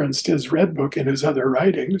referenced his Red Book in his other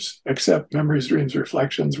writings, except Memories, Dreams,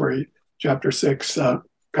 Reflections, where chapter 6,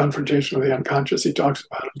 Confrontation with the Unconscious, he talks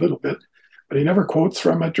about it a little bit, but he never quotes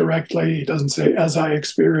from it directly. He doesn't say, as I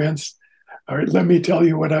experienced. All right, let me tell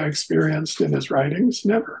you what I experienced in his writings.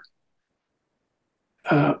 Never.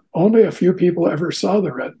 Only a few people ever saw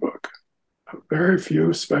the Red Book. Very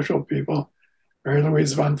few special people. Mary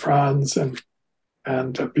Louise von Franz and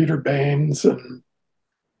Peter Baines and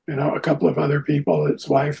a couple of other people. His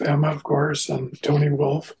wife Emma, of course, and Tony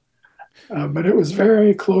Wolfe. But it was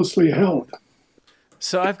very closely held.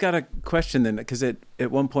 So I've got a question then, because at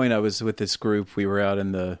one point I was with this group. We were out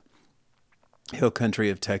in the hill country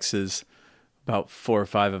of Texas, about 4 or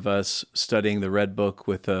 5 of us, studying the Red Book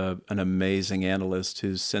with an amazing analyst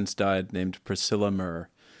who's since died, named Priscilla Murr.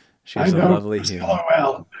 She was a lovely human.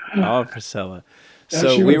 Well. Oh, Priscilla. Yeah,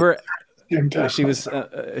 so we were. She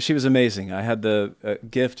was amazing. I had the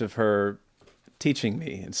gift of her teaching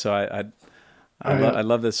me, and so I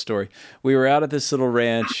love this story. We were out at this little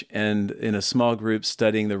ranch and in a small group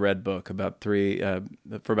studying the Red Book for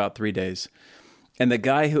about 3 days. And the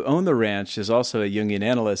guy who owned the ranch is also a Jungian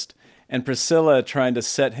analyst. And Priscilla trying to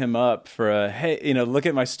set him up for hey, look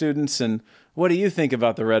at my students and what do you think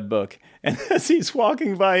about the Red Book? And as he's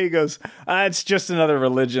walking by, he goes, it's just another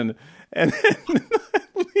religion. And then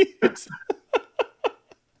leaves.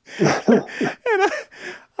 And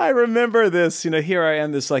I remember this, here I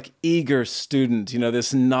am, this like eager student,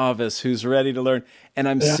 this novice who's ready to learn. And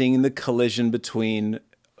I'm seeing the collision between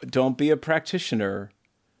don't be a practitioner.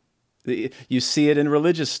 You see it in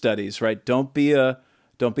religious studies, right? Don't be a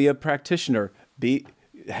practitioner.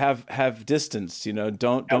 Have distance.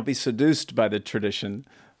 Don't be seduced by the tradition.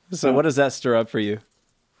 So, what does that stir up for you?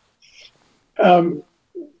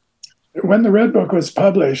 When the Red Book was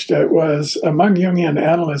published, it was among Jungian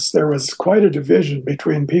analysts. There was quite a division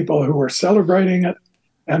between people who were celebrating it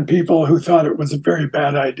and people who thought it was a very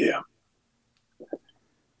bad idea.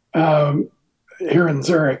 Here in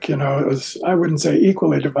Zurich, it was, I wouldn't say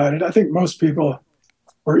equally divided. I think most people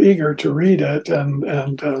were eager to read it and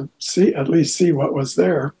at least see what was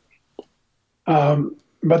there.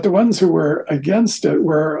 But the ones who were against it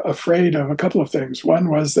were afraid of a couple of things. One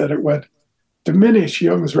was that it would diminish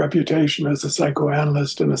Jung's reputation as a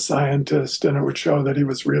psychoanalyst and a scientist, and it would show that he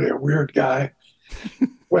was really a weird guy.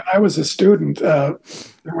 When I was a student, there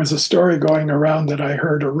was a story going around that I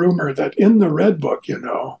heard a rumor that in the Red Book,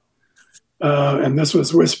 and this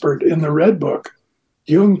was whispered, in the Red Book,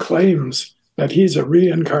 Jung claims that he's a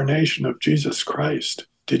reincarnation of Jesus Christ.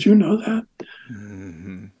 Did you know that?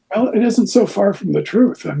 Mm-hmm. Well, it isn't so far from the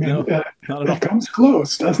truth. I mean, it comes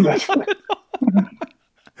close, doesn't it?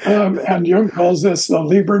 And Jung calls this the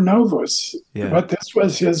Liber Novus. Yeah. But this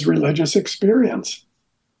was his religious experience.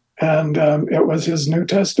 And it was his New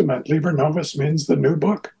Testament. Liber Novus means the new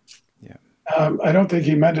book. Yeah. I don't think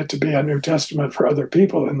he meant it to be a New Testament for other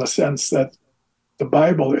people in the sense that the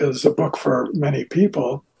Bible is a book for many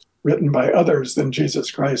people, written by others than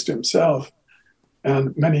Jesus Christ himself,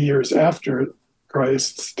 and many years after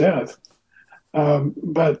Christ's death.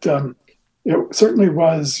 But it certainly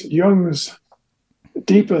was Jung's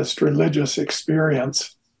deepest religious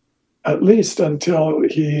experience, at least until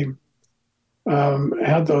he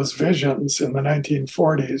had those visions in the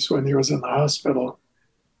 1940s when he was in the hospital,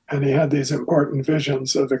 and he had these important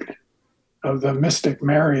visions of the mystic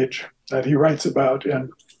marriage that he writes about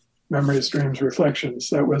in Memories, Dreams, Reflections.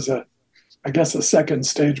 That was a second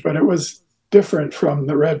stage, but it was different from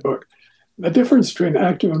the Red Book. The difference between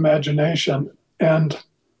active imagination and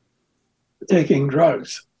taking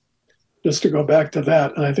drugs, just to go back to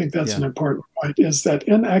that, and I think that's an important point, is that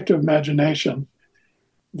in active imagination,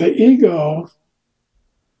 the ego,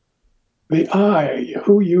 the I,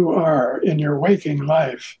 who you are in your waking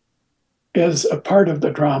life, is a part of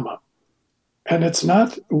the drama. And it's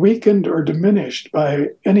not weakened or diminished by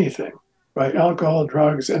anything, by alcohol,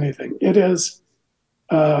 drugs, anything. It is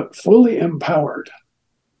fully empowered.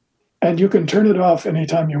 And you can turn it off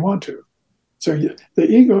anytime you want to. So the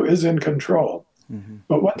ego is in control. Mm-hmm.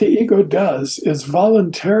 But what the ego does is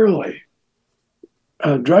voluntarily,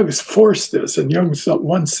 drugs force this. And Jung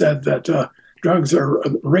once said that drugs are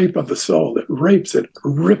a rape of the soul. It rapes it,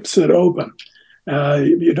 rips it open.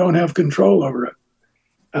 You don't have control over it.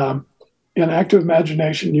 In active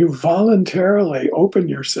imagination, you voluntarily open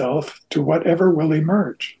yourself to whatever will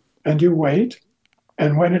emerge. And you wait,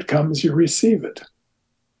 and when it comes, you receive it.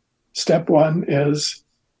 Step 1 is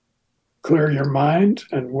clear your mind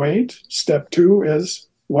and wait. Step 2 is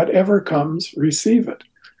whatever comes, receive it.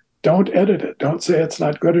 Don't edit it. Don't say it's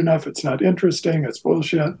not good enough, it's not interesting, it's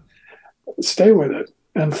bullshit. Stay with it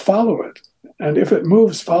and follow it. And if it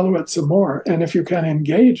moves, follow it some more. And if you can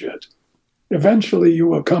engage it, eventually you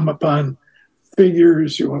will come upon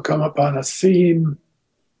figures, you will come upon a scene.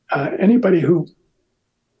 Anybody who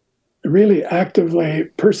really actively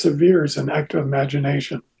perseveres in active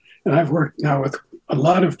imagination and I've worked now with a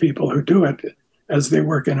lot of people who do it as they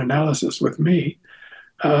work in analysis with me,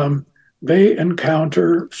 they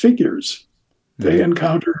encounter figures. They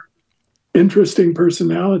encounter interesting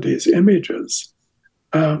personalities, images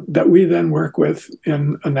that we then work with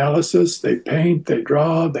in analysis. They paint, they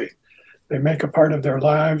draw, they make a part of their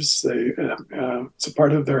lives. It's a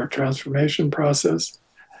part of their transformation process.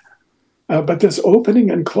 But this opening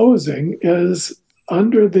and closing is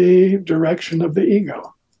under the direction of the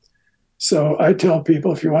ego. So I tell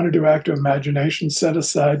people, if you want to do active imagination, set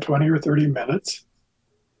aside 20 or 30 minutes,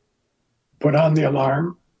 put on the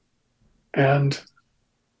alarm, and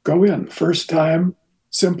go in. First time,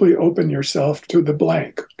 simply open yourself to the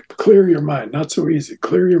blank. Clear your mind. Not so easy.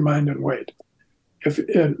 Clear your mind and wait. If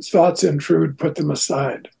thoughts intrude, put them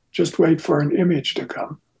aside. Just wait for an image to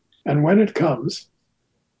come. And when it comes,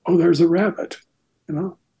 oh, there's a rabbit.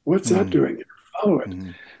 What's that doing here? Follow it.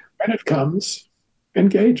 When it comes,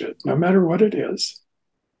 engage it, no matter what it is.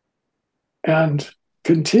 And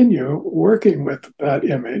continue working with that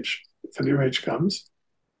image, if an image comes,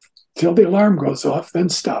 till the alarm goes off, then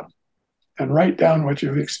stop and write down what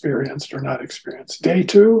you've experienced or not experienced. Day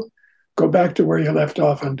 2, go back to where you left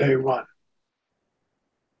off on day 1.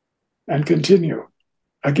 And continue.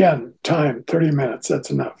 Again, time, 30 minutes, that's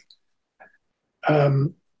enough.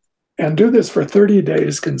 And do this for 30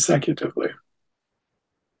 days consecutively.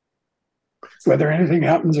 Whether anything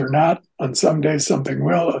happens or not, on some days something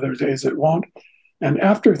will, other days it won't. And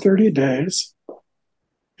after 30 days,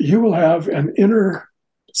 you will have an inner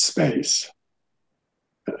space,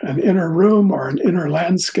 an inner room or an inner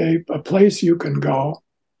landscape, a place you can go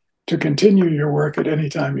to continue your work at any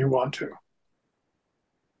time you want to.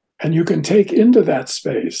 And you can take into that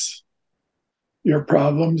space your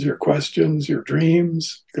problems, your questions, your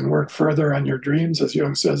dreams. You can work further on your dreams. As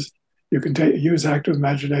Jung says, you can use active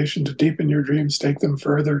imagination to deepen your dreams, take them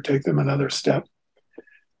further, take them another step.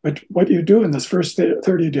 But what you do in this first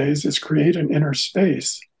 30 days is create an inner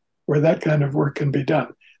space where that kind of work can be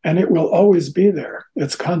done. And it will always be there.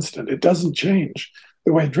 It's constant. It doesn't change.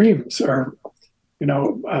 The way dreams are,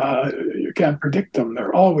 you can't predict them.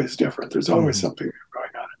 They're always different. There's always something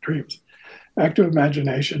going on in dreams. Active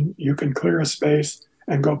imagination, you can clear a space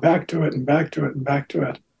and go back to it and back to it and back to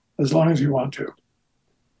it as long as you want to.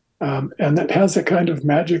 And that has a kind of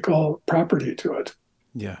magical property to it.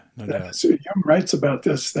 Yeah, no doubt. So Jung writes about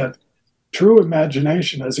this, that true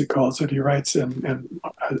imagination, as he calls it, he writes in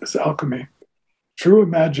his Alchemy, true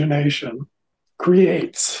imagination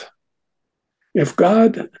creates. If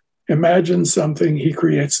God imagines something, he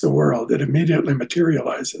creates the world. It immediately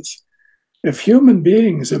materializes. If human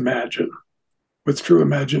beings imagine, with true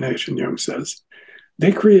imagination, Jung says,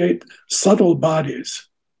 they create subtle bodies.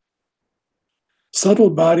 Subtle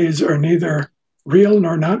bodies are neither real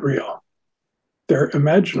nor not real. They're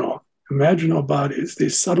imaginal bodies,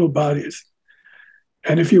 these subtle bodies.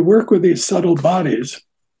 And if you work with these subtle bodies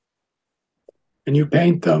and you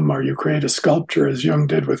paint them or you create a sculpture, as Jung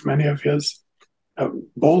did with many of his,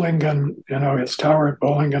 Bollingen, his tower at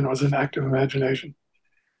Bollingen was an active imagination.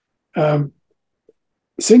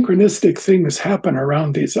 Synchronistic things happen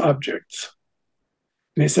around these objects.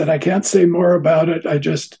 And he said, I can't say more about it. I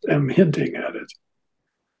just am hinting at it.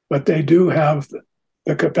 But they do have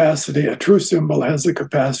the capacity, a true symbol has the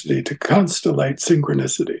capacity to constellate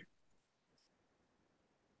synchronicity.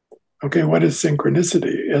 Okay, what is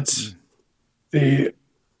synchronicity? It's the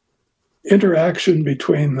interaction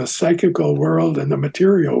between the psychical world and the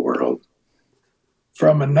material world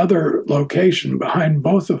from another location behind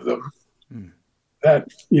both of them that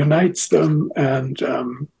unites them and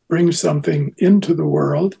brings something into the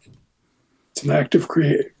world. It's an act of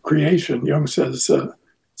creation. Jung says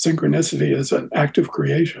synchronicity is an act of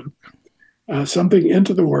creation. Something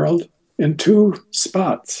into the world in 2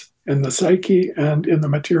 spots, in the psyche and in the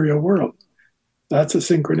material world. That's a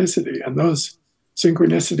synchronicity. And those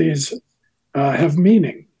synchronicities have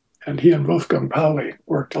meaning. And he and Wolfgang Pauli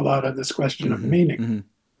worked a lot on this question of meaning.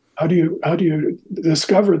 How do you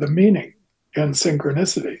discover the meaning in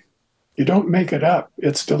synchronicity? You don't make it up.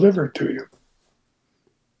 It's delivered to you.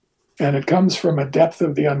 And it comes from a depth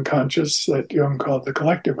of the unconscious that Jung called the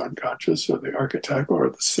collective unconscious, or the archetypal, or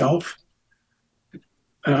the self.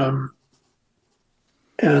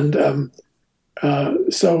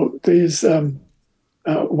 So these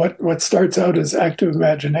what starts out as active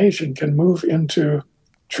imagination can move into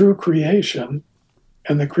true creation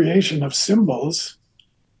and the creation of symbols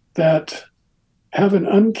that have an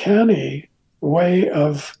uncanny way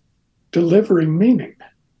of delivering meaning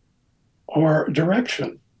or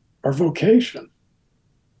direction or vocation.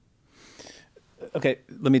 Okay,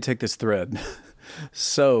 let me take this thread.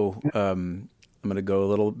 So I'm going to go a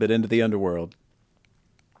little bit into the underworld.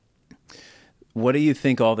 What do you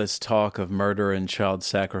think all this talk of murder and child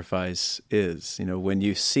sacrifice is? When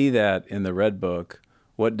you see that in the Red Book,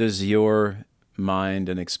 what does your mind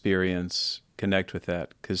and experience connect with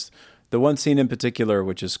that? Because the one scene in particular,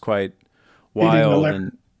 which is quite wild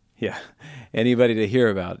and anybody to hear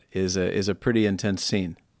about, is a pretty intense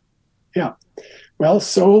scene. Yeah. Well,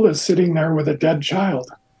 Soul is sitting there with a dead child.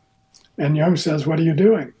 And Jung says, "What are you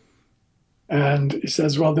doing?" And he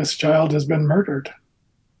says, "Well, this child has been murdered."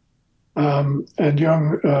 And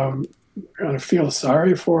Jung kind of feels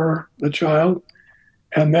sorry for the child.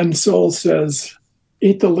 And then Soul says,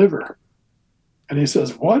 "Eat the liver." And he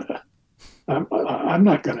says, "What? I'm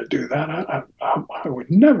not going to do that. I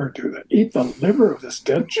would never do that. Eat the liver of this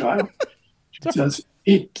dead child." She says,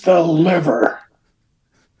 "Eat the liver."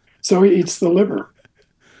 So he eats the liver.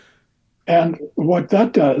 And what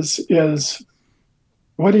that does is,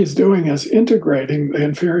 what he's doing is integrating the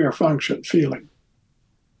inferior function feeling,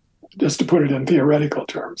 just to put it in theoretical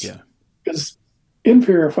terms. Yeah. Because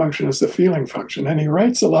inferior function is the feeling function. And he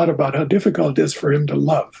writes a lot about how difficult it is for him to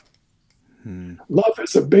love. Love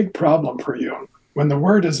is a big problem for Jung. When the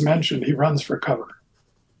word is mentioned, he runs for cover.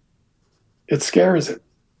 It scares him.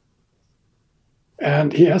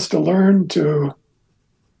 And he has to learn to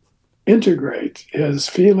integrate his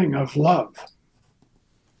feeling of love.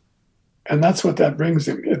 And that's what that brings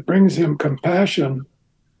him. It brings him compassion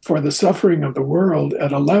for the suffering of the world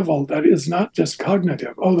at a level that is not just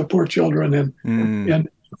cognitive. Oh, the poor children in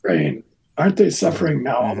Ukraine. Aren't they suffering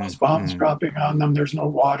now? All those bombs dropping on them. There's no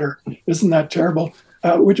water. Isn't that terrible?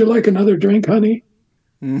 Would you like another drink, honey?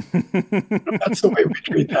 That's the way we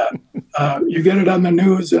treat that. You get it on the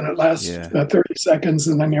news and it lasts 30 seconds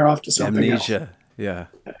and then you're off to something Amnesia. else. Yeah.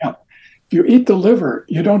 If you eat the liver,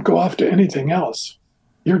 you don't go off to anything else.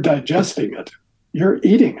 You're digesting it. You're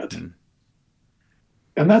eating it.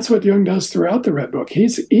 And that's what Jung does throughout the Red Book.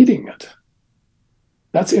 He's eating it.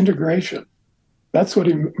 That's integration. That's what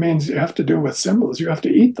he means you have to do with symbols. You have to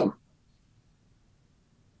eat them.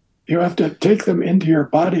 You have to take them into your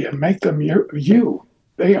body and make them you.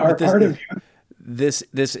 They are part of you.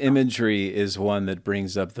 This imagery is one that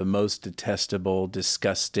brings up the most detestable,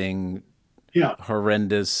 disgusting,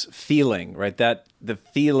 horrendous feeling, right? That the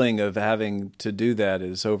feeling of having to do that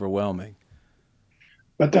is overwhelming.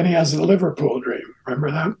 But then he has the Liverpool dream.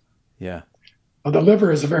 Remember that? Yeah. Well, the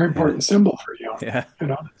liver is a very important symbol for Jung. Yeah.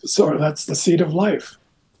 So that's the seat of life.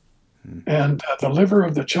 And the liver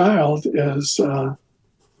of the child is,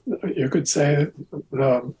 you could say,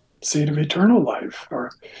 the seat of eternal life.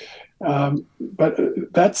 But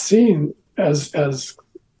that scene, as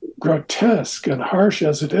grotesque and harsh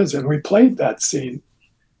as it is, and we played that scene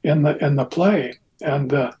in the play, and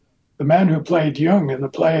the man who played Jung in the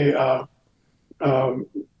play,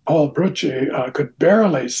 Paul Brucci, could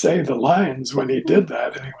barely say the lines when he did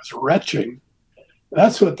that, and he was retching.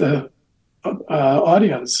 That's what the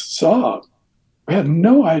audience saw. We had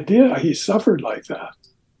no idea he suffered like that.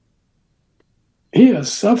 He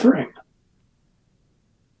is suffering.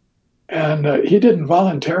 And he didn't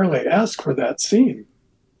voluntarily ask for that scene.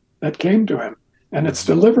 That came to him. And it's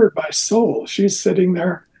delivered by Soul. She's sitting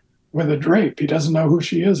there with a drape. He doesn't know who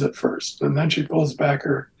she is at first. And then she pulls back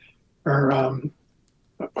her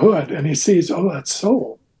hood, and he sees, oh, that's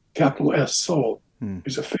Soul, capital S, Soul.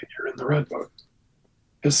 He's a figure in the Red Book.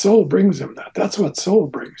 His soul brings him that. That's what soul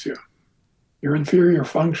brings you. Your inferior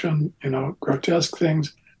function, grotesque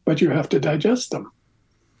things, but you have to digest them.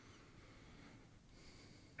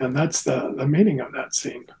 And that's the meaning of that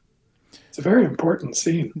scene. It's a very important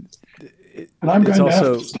scene. And I'm going to have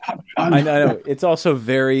to stop. I know. It's also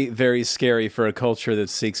very, very scary for a culture that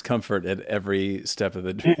seeks comfort at every step of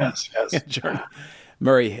the journey.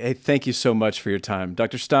 Murray, hey, thank you so much for your time.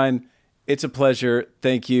 Dr. Stein, it's a pleasure.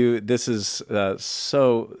 Thank you. This is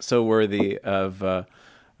so worthy of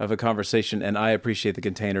a conversation, and I appreciate the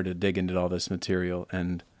container to dig into all this material.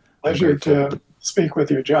 And pleasure to speak with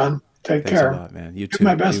you, John. Thanks care. Thanks a lot, man. You too. Do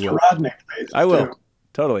my best to Rodney, please. I will.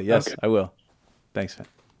 Totally. Yes, okay. I will. Thanks, man.